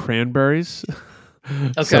lot of the Cranberries.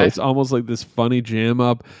 Okay. So it's almost like this funny jam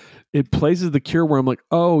up. It places the Cure where I'm like,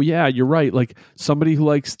 oh yeah, you're right. Like somebody who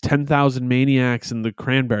likes 10,000 Maniacs and the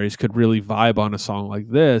Cranberries could really vibe on a song like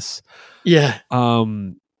this. Yeah.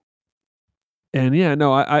 And yeah,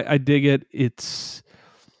 no, I dig it. It's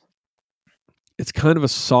kind of a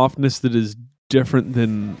softness that is different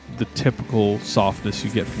than the typical softness you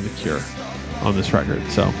get from the Cure on this record.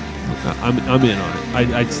 So I'm in on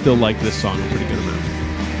it. I'd still like this song a pretty good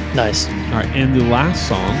amount. Nice. All right, and the last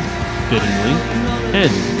song, fittingly,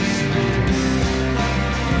 End.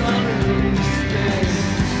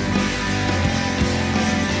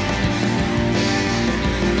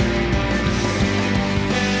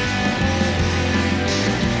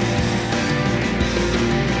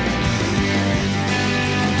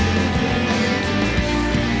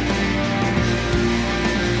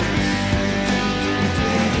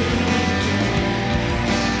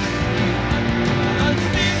 I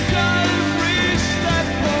think I've reached that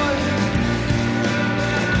point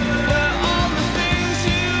where all the things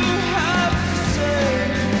you have to say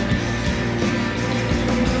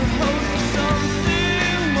hope for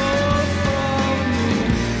something more from me.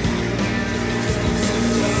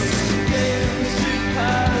 Just games to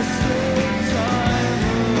pass the time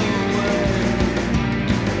away.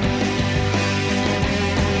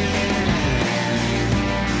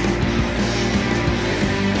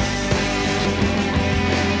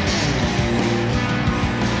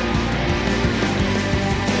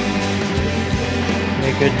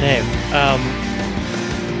 Yeah, good name.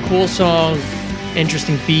 Cool song,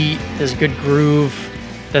 interesting beat. There's a good groove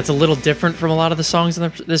that's a little different from a lot of the songs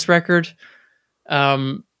on this record.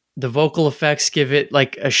 The vocal effects give it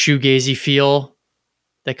like a shoegazy feel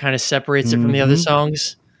that kind of separates it from the other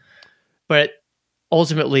songs. But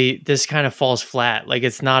ultimately, this kind of falls flat. Like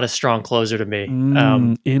it's not a strong closer to me.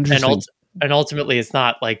 Interesting. And ultimately, it's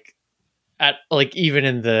not like at like even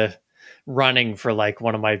in the running for like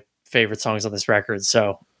one of my favorite songs on this record.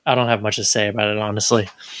 So I don't have much to say about it, honestly.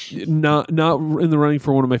 Not in the running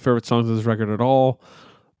for one of my favorite songs on this record at all.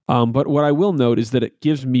 But what I will note is that it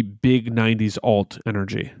gives me big 90s alt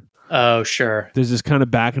energy. Oh, sure. There's this kind of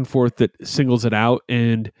back and forth that singles it out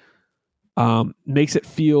and makes it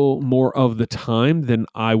feel more of the time than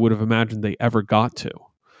I would have imagined they ever got to.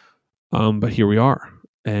 But here we are.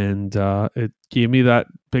 And it gave me that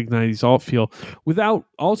big 90s alt feel without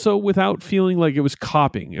feeling like it was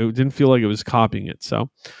copying. It didn't feel like it was copying it. So,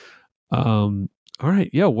 all right.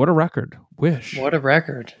 Yeah. What a record. Wish. What a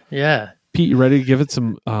record. Yeah. Pete, you ready to give it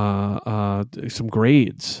some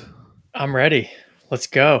grades? I'm ready. Let's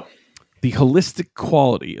go. The holistic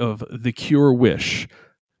quality of The Cure Wish.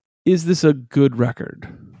 Is this a good record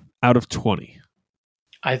out of 20?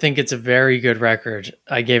 I think it's a very good record.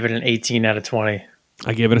 I gave it an 18 out of 20.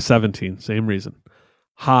 I gave it a 17. Same reason.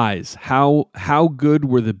 Highs. How good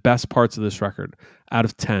were the best parts of this record out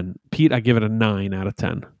of 10? Pete, I give it a 9 out of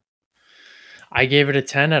 10. I gave it a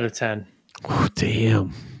 10 out of 10. Oh,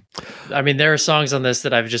 damn. I mean, there are songs on this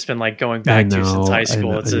that I've just been like going back to since high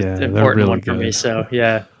school. It's an important really one for me. So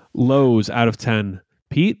yeah. Lows out of 10.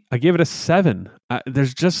 Pete, I gave it a 7.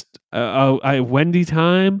 There's just Wendy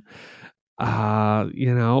time.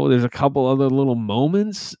 There's a couple other little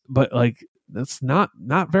moments, but like that's not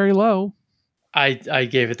very low. I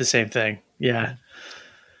gave it the same thing. Yeah.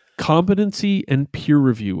 Competency and peer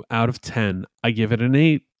review out of 10. I give it an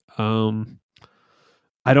 8.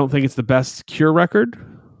 I don't think it's the best Cure record,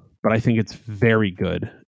 but I think it's very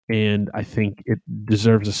good. And I think it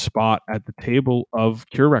deserves a spot at the table of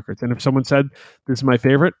Cure records. And if someone said, this is my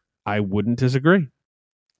favorite, I wouldn't disagree.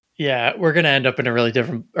 Yeah, we're gonna end up in a really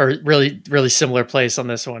different or really, really similar place on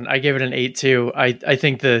this one. I gave it an 8 too. I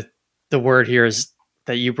think the word here is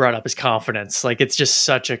that you brought up is confidence. Like it's just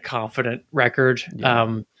such a confident record.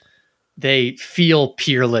 Yeah. They feel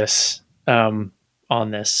peerless on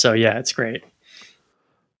this. So yeah, it's great.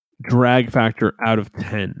 Drag factor out of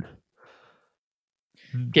 10.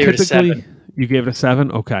 Gave it a 7. You gave it a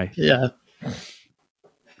 7? Okay. Yeah.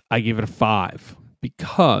 I gave it a 5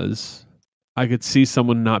 because I could see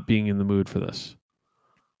someone not being in the mood for this.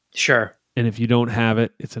 Sure. And if you don't have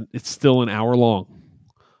it, it's still an hour long.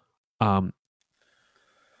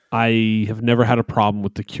 I have never had a problem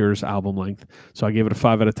with The Cure's album length, so I gave it a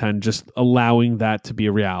 5 out of 10, just allowing that to be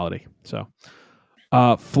a reality. So,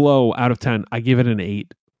 flow out of 10, I give it an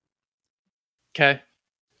 8. Okay.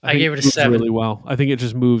 I gave it a 7. Really well. I think it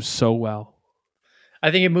just moves so well.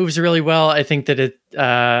 I think it moves really well. I think that it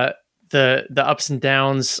the ups and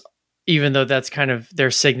downs, even though that's kind of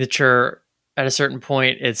their signature at a certain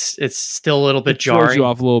point, it's still a little bit jarring. Throws you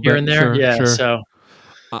off a little here bit and there. Sure, yeah. sure. So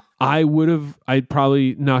I'd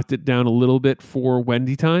probably knocked it down a little bit for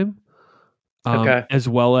Wendy Time. Okay. As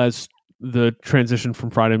well as the transition from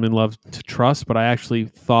Friday I'm in Love to Trust, but I actually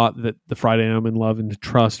thought that the Friday I'm in Love into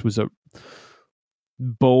Trust was a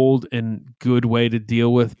bold and good way to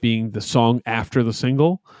deal with being the song after the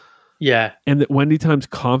single. Yeah. And that Wendy Time's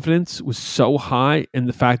confidence was so high, and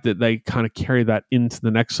the fact that they kind of carry that into the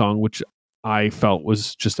next song, which I felt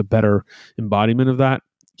was just a better embodiment of that,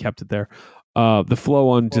 kept it there. The flow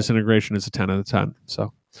on Disintegration is a 10 out of 10.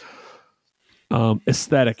 So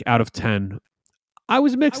aesthetic out of 10. I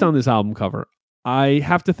was mixed on this album cover. I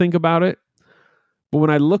have to think about it. But when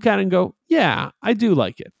I look at it and go, yeah, I do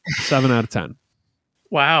like it. 7 out of 10.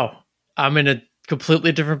 Wow. I'm in a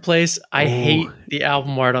completely different place. I hate the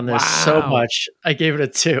album art on this so much. I gave it a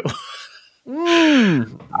 2.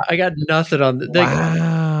 I got nothing on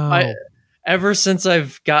Wow. Ever since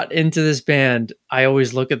I've got into this band, I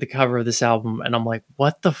always look at the cover of this album and I'm like,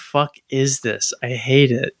 what the fuck is this? I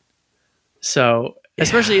hate it. So,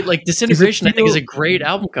 especially like Disintegration, I think is a great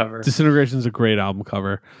album cover. Disintegration is a great album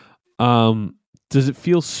cover. Does it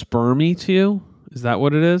feel spermy to you? Is that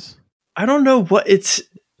what it is? I don't know what it's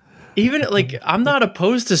even like. I'm not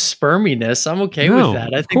opposed to sperminess. I'm okay with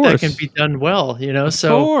that. I think that can be done well, you know. Of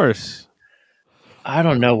course. I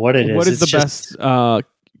don't know what it is. What is the best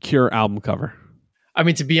Cure album cover? I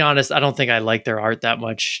mean, to be honest, I don't think I like their art that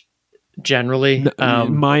much generally.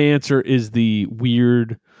 My answer is the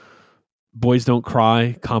weird Boys Don't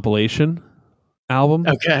Cry compilation album.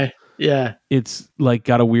 Okay. Yeah. It's like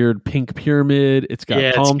got a weird pink pyramid. It's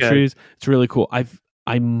got palm trees. It's really cool.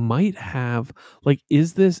 I might have like,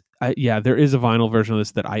 is this? There is a vinyl version of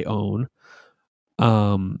this that I own.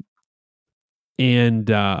 And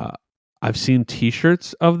I've seen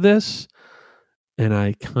T-shirts of this, and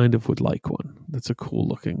I kind of would like one. That's a cool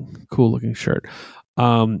looking shirt.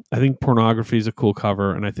 I think Pornography is a cool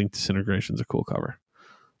cover, and I think Disintegration is a cool cover.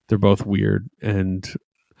 They're both weird, and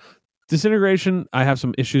Disintegration, I have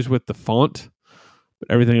some issues with the font,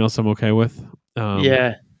 but everything else I'm okay with.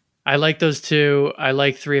 Yeah, I like those two. I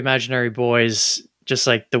like Three Imaginary Boys, just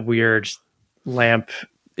like the weird lamp.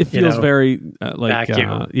 It feels very like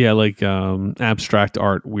abstract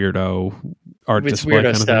art, weirdo art it's display weirdo kind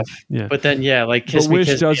of stuff. Thing. Yeah, but then like Kiss Me,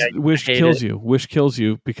 Kiss Me, Wish kills you. Wish kills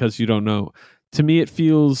you because you don't know. To me, it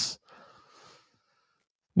feels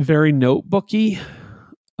very notebooky.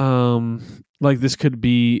 Like this could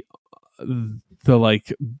be the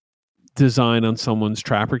like design on someone's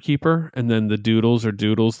Trapper Keeper, and then the doodles are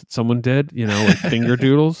doodles that someone did, like finger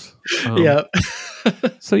doodles. Yeah.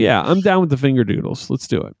 So yeah, I'm down with the finger doodles. Let's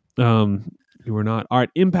do it. You were not. All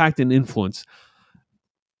right, impact and influence.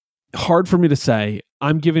 Hard for me to say.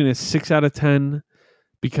 I'm giving it a 6 out of 10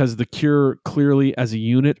 because the Cure clearly as a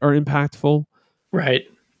unit are impactful. Right.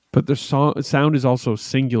 But the sound is also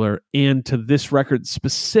singular. And to this record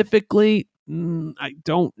specifically, I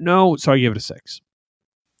don't know. So I gave it a 6.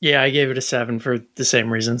 Yeah, I gave it a 7 for the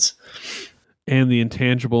same reasons. And the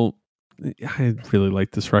intangible, I really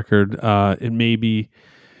like this record. It maybe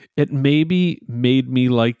made me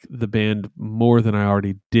like the band more than I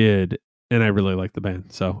already did. And I really like the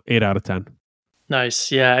band. So 8 out of 10.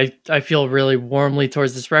 Nice. Yeah, I feel really warmly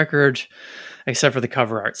towards this record, except for the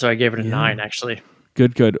cover art. So I gave it a 9, actually.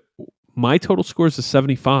 Good. My total score is a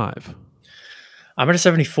 75. I'm at a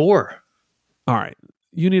 74. All right.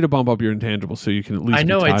 You need to bump up your intangible so you can at least. I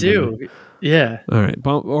know I do. Yeah. All right.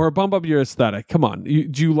 Bump up your aesthetic. Come on.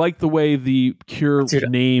 Do you like the way the Cure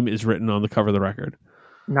name is written on the cover of the record?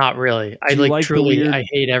 Not really. I Do you like the truly. weird- I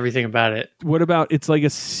hate everything about it. What about it's like a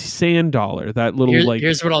sand dollar? That little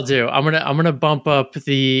Here's what I'll do. I'm gonna bump up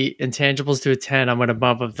the intangibles to a 10. I'm gonna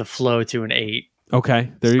bump up the flow to an 8.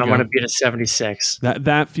 Okay, there you go. I'm gonna be at a 76.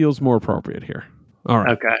 That feels more appropriate here. All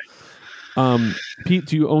right. Okay. Pete,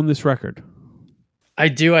 do you own this record? I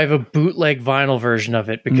do. I have a bootleg vinyl version of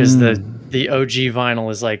it because the OG vinyl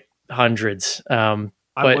is like hundreds. I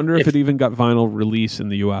wonder if it even got vinyl release in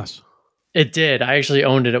the U.S. It did. I actually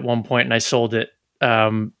owned it at one point and I sold it,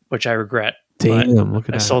 which I regret. Damn, look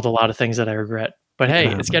at that. I sold a lot of things that I regret. But hey,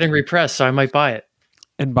 it's getting repressed, so I might buy it.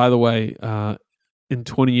 And by the way, in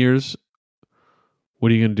 20 years,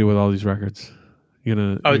 what are you going to do with all these records? You're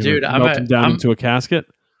going to melt them down into a casket?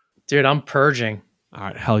 Dude, I'm purging. All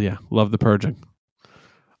right, hell yeah. Love the purging.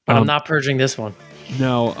 But I'm not purging this one.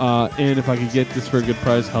 No, and if I could get this for a good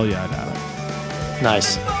price, hell yeah, I'd have it.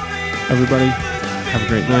 Nice. Everybody, have a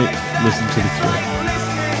great night. Listen to The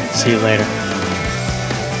Cure. See you later.